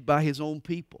rejected by his own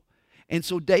people. And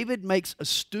so David makes a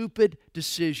stupid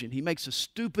decision. He makes a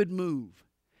stupid move.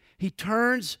 He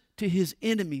turns to his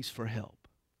enemies for help.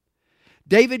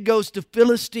 David goes to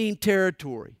Philistine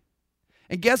territory.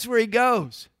 And guess where he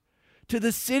goes? To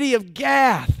the city of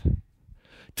Gath.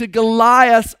 To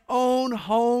Goliath's own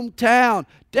hometown.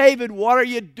 David, what are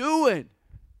you doing?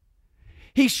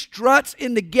 He struts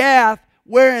into Gath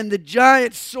wearing the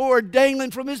giant sword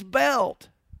dangling from his belt.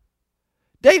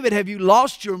 David, have you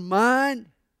lost your mind?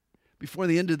 Before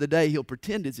the end of the day, he'll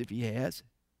pretend as if he has.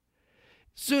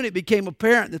 Soon it became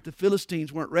apparent that the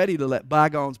Philistines weren't ready to let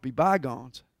bygones be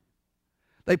bygones.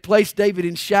 They placed David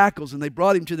in shackles and they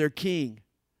brought him to their king.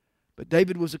 But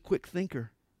David was a quick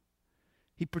thinker.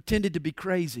 He pretended to be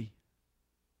crazy.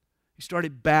 He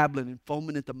started babbling and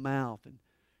foaming at the mouth and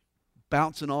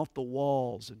bouncing off the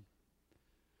walls and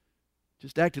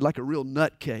just acted like a real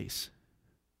nutcase,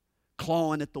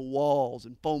 clawing at the walls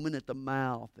and foaming at the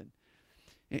mouth.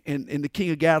 And the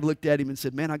king of Gath looked at him and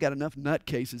said, man, I got enough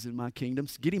nutcases in my kingdom.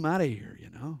 So get him out of here,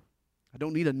 I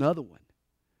don't need another one.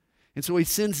 And so he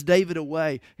sends David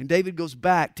away. And David goes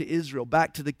back to Israel,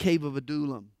 back to the cave of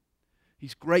Adullam.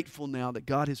 He's grateful now that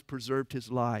God has preserved his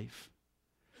life.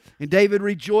 And David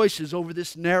rejoices over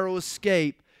this narrow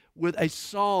escape with a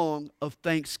song of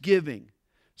thanksgiving.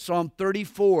 Psalm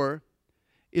 34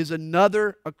 is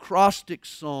another acrostic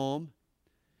psalm.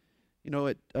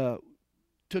 It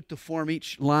took the form,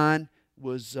 each line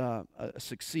was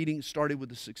started with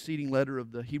the succeeding letter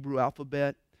of the Hebrew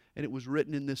alphabet, and it was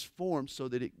written in this form so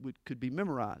that it could be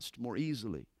memorized more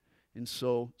easily. And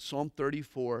so Psalm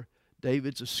 34,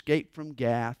 David's escape from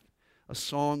Gath, a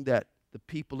song that the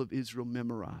people of Israel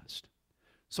memorized.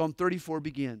 Psalm 34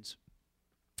 begins,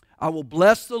 I will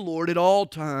bless the Lord at all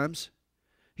times.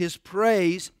 His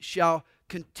praise shall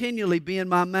continually be in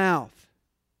my mouth.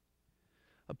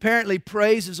 Apparently,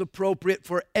 praise is appropriate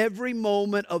for every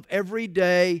moment of every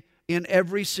day in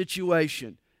every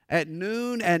situation. At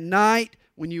noon, at night,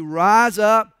 when you rise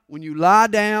up, when you lie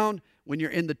down, when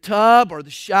you're in the tub or the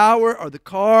shower or the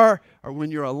car, or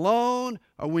when you're alone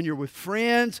or when you're with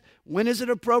friends. When is it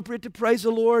appropriate to praise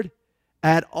the Lord?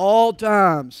 At all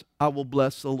times I will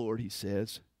bless the Lord, he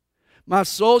says. My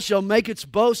soul shall make its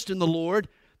boast in the Lord.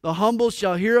 The humble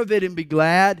shall hear of it and be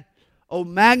glad. Oh,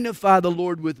 magnify the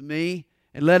Lord with me,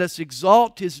 and let us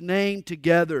exalt his name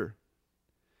together.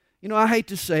 I hate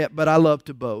to say it, but I love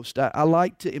to boast. I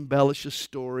like to embellish a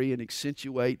story and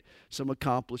accentuate some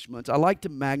accomplishments. I like to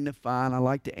magnify and I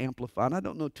like to amplify, and I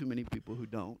don't know too many people who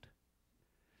don't.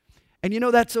 And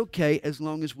that's okay as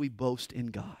long as we boast in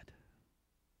God.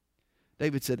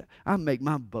 David said, I make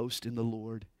my boast in the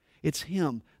Lord. It's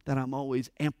him that I'm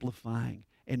always amplifying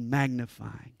and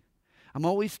magnifying. I'm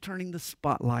always turning the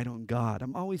spotlight on God.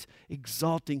 I'm always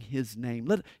exalting His name.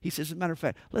 He says, as a matter of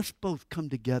fact, let's both come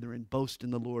together and boast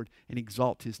in the Lord and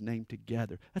exalt His name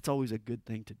together. That's always a good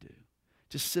thing to do.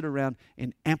 Just sit around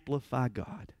and amplify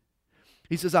God.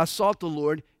 He says, I sought the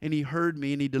Lord, and He heard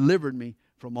me, and He delivered me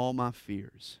from all my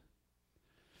fears.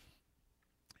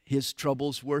 His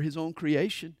troubles were his own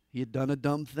creation. He had done a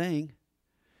dumb thing.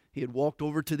 He had walked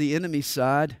over to the enemy's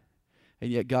side, and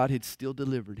yet God had still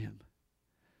delivered him.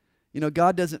 You know,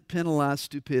 God doesn't penalize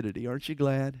stupidity. Aren't you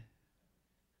glad?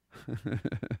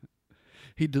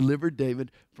 He delivered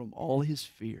David from all his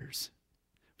fears.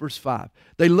 Verse 5,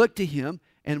 they looked to him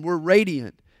and were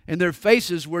radiant, and their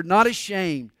faces were not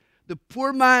ashamed. The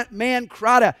poor man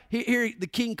cried out. Here the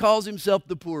king calls himself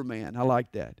the poor man. I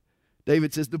like that.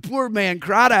 David says, the poor man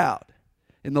cried out,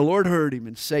 and the Lord heard him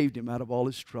and saved him out of all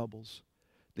his troubles.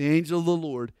 The angel of the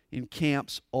Lord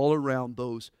encamps all around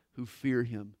those who fear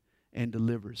Him and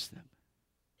delivers them.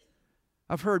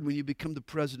 I've heard when you become the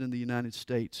President of the United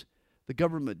States, the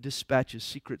government dispatches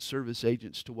Secret Service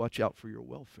agents to watch out for your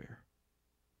welfare.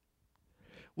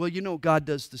 Well, you know, God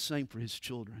does the same for His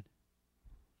children.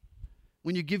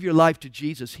 When you give your life to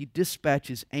Jesus, He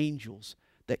dispatches angels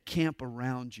that camp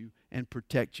around you and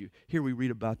protect you. Here we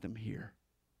read about them here.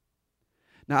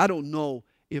 Now, I don't know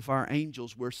if our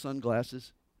angels wear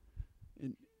sunglasses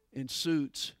and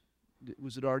suits.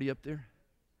 Was it already up there?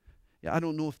 Yeah, I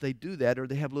don't know if they do that or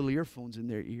they have little earphones in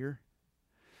their ear.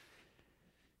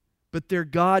 But they're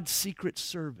God's secret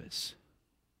service.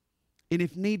 And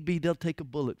if need be, they'll take a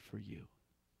bullet for you.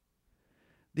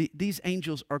 These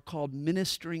angels are called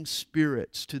ministering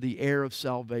spirits to the heir of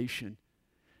salvation.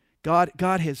 God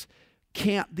has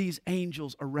camped these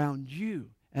angels around you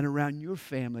and around your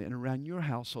family and around your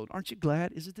household. Aren't you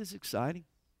glad? Isn't this exciting?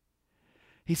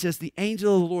 He says, the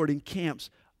angel of the Lord encamps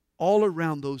all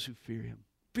around those who fear Him.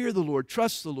 Fear the Lord.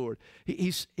 Trust the Lord.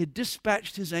 He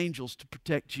dispatched His angels to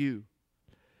protect you.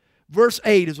 Verse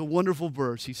 8 is a wonderful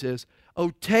verse. He says,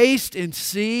 oh, taste and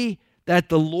see that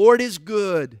the Lord is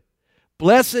good.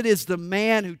 Blessed is the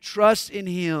man who trusts in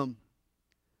Him.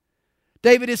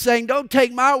 David is saying, don't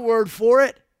take my word for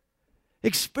it.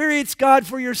 Experience God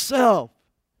for yourself.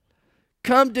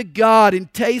 Come to God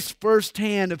and taste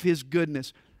firsthand of His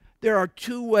goodness. There are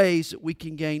two ways that we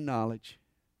can gain knowledge.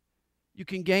 You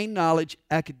can gain knowledge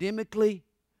academically,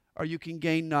 or you can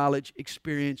gain knowledge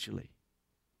experientially.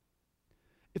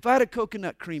 If I had a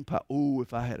coconut cream pie,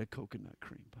 if I had a coconut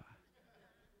cream pie.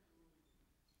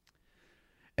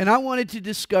 And I wanted to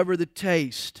discover the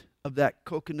taste of that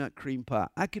coconut cream pie,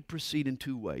 I could proceed in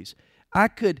two ways. I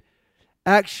could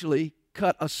actually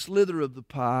cut a slither of the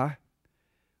pie,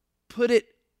 put it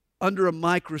under a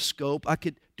microscope. I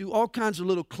could do all kinds of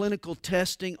little clinical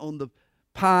testing on the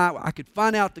pie. I could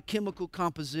find out the chemical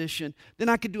composition. Then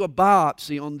I could do a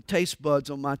biopsy on the taste buds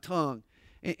on my tongue.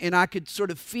 And I could sort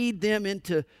of feed them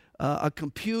into a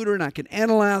computer, and I could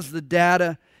analyze the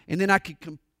data. And then I could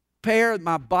compare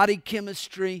my body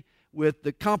chemistry with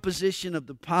the composition of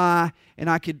the pie, and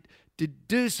I could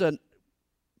deduce an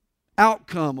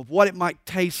outcome of what it might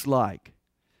taste like,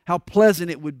 how pleasant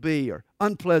it would be or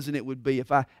unpleasant it would be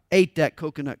if I ate that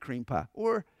coconut cream pie.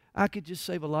 Or I could just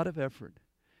save a lot of effort,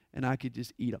 and I could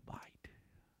just eat a bite.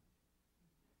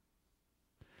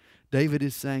 David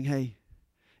is saying, hey,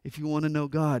 if you want to know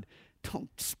God, don't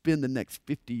spend the next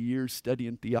 50 years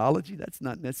studying theology. That's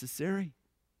not necessary.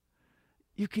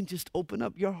 You can just open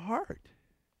up your heart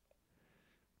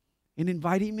and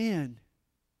invite Him in,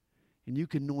 and you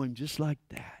can know Him just like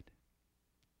that.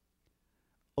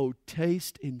 Oh,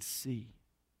 taste and see,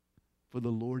 for the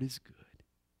Lord is good.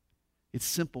 It's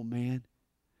simple, man.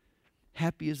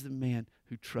 Happy is the man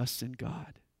who trusts in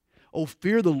God. Oh,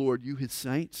 fear the Lord, you His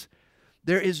saints.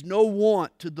 There is no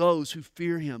want to those who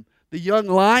fear Him. The young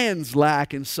lions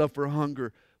lack and suffer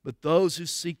hunger, but those who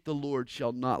seek the Lord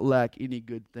shall not lack any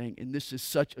good thing. And this is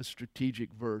such a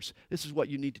strategic verse. This is what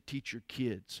you need to teach your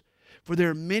kids. For there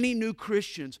are many new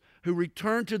Christians who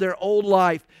return to their old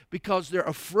life because they're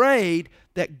afraid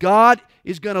that God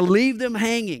is going to leave them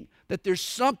hanging, that there's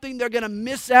something they're going to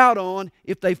miss out on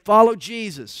if they follow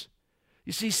Jesus.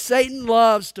 You see, Satan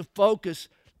loves to focus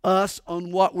us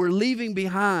on what we're leaving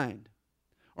behind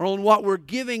or on what we're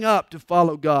giving up to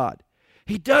follow God.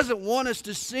 He doesn't want us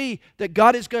to see that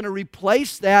God is going to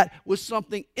replace that with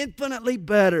something infinitely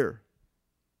better.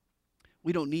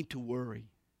 We don't need to worry.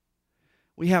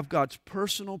 We have God's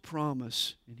personal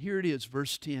promise. And here it is,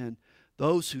 verse 10.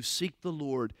 Those who seek the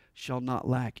Lord shall not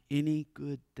lack any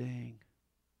good thing.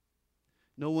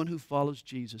 No one who follows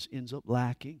Jesus ends up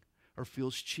lacking or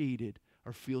feels cheated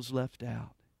or feels left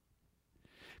out.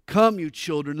 Come, you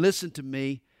children, listen to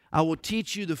me. I will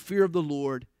teach you the fear of the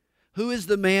Lord. Who is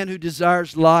the man who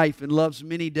desires life and loves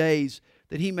many days,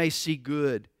 that he may see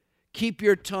good? Keep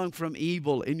your tongue from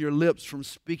evil and your lips from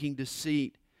speaking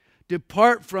deceit.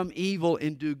 Depart from evil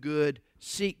and do good.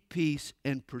 Seek peace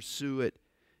and pursue it.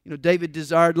 David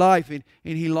desired life, and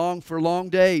he longed for long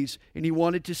days, and he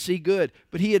wanted to see good.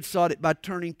 But he had sought it by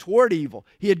turning toward evil.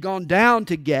 He had gone down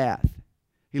to Gath.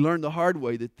 He learned the hard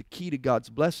way that the key to God's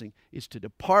blessing is to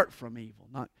depart from evil,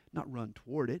 not run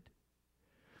toward it.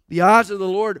 The eyes of the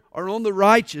Lord are on the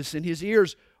righteous, and His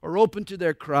ears are open to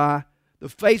their cry. The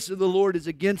face of the Lord is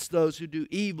against those who do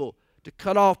evil, to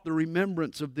cut off the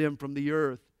remembrance of them from the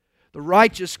earth. The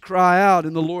righteous cry out,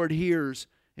 and the Lord hears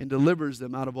and delivers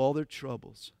them out of all their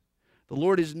troubles. The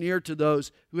Lord is near to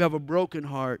those who have a broken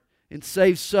heart, and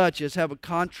saves such as have a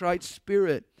contrite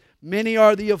spirit. Many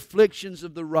are the afflictions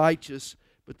of the righteous,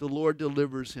 but the Lord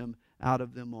delivers him out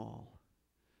of them all.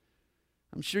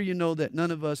 I'm sure you know that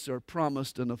none of us are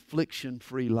promised an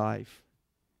affliction-free life.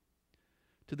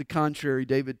 To the contrary,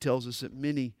 David tells us that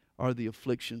many are the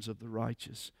afflictions of the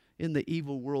righteous. In the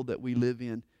evil world that we live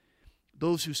in,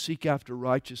 those who seek after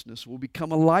righteousness will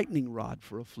become a lightning rod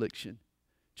for affliction.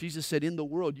 Jesus said, in the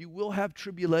world you will have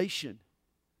tribulation.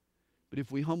 But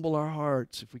if we humble our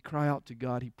hearts, if we cry out to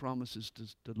God, He promises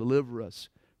to deliver us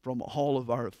from all of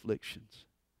our afflictions.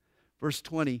 Verse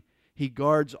 20, He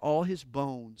guards all His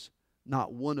bones,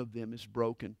 not one of them is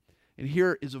broken. And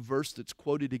here is a verse that's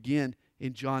quoted again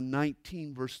in John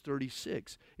 19, verse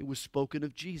 36. It was spoken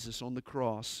of Jesus on the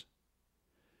cross.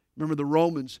 Remember, the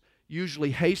Romans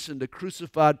usually hastened a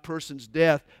crucified person's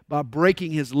death by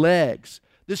breaking his legs.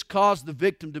 This caused the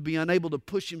victim to be unable to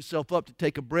push himself up to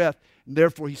take a breath, and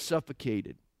therefore he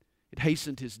suffocated. It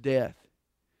hastened his death.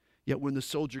 Yet when the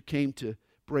soldier came to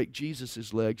break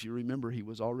Jesus' legs, you remember he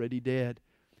was already dead.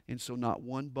 And so not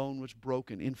one bone was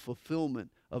broken, in fulfillment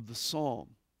of the psalm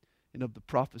and of the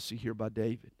prophecy here by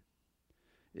David.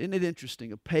 Isn't it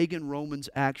interesting? A pagan Roman's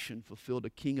action fulfilled a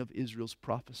king of Israel's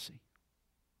prophecy.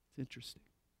 It's interesting.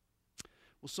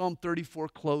 Well, Psalm 34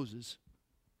 closes.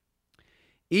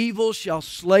 Evil shall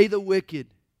slay the wicked,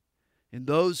 and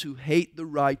those who hate the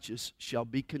righteous shall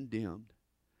be condemned.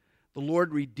 The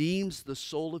Lord redeems the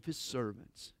soul of His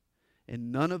servants,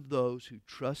 and none of those who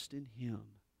trust in Him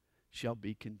shall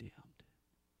be condemned.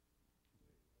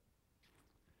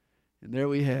 And there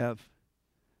we have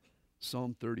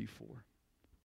Psalm 34.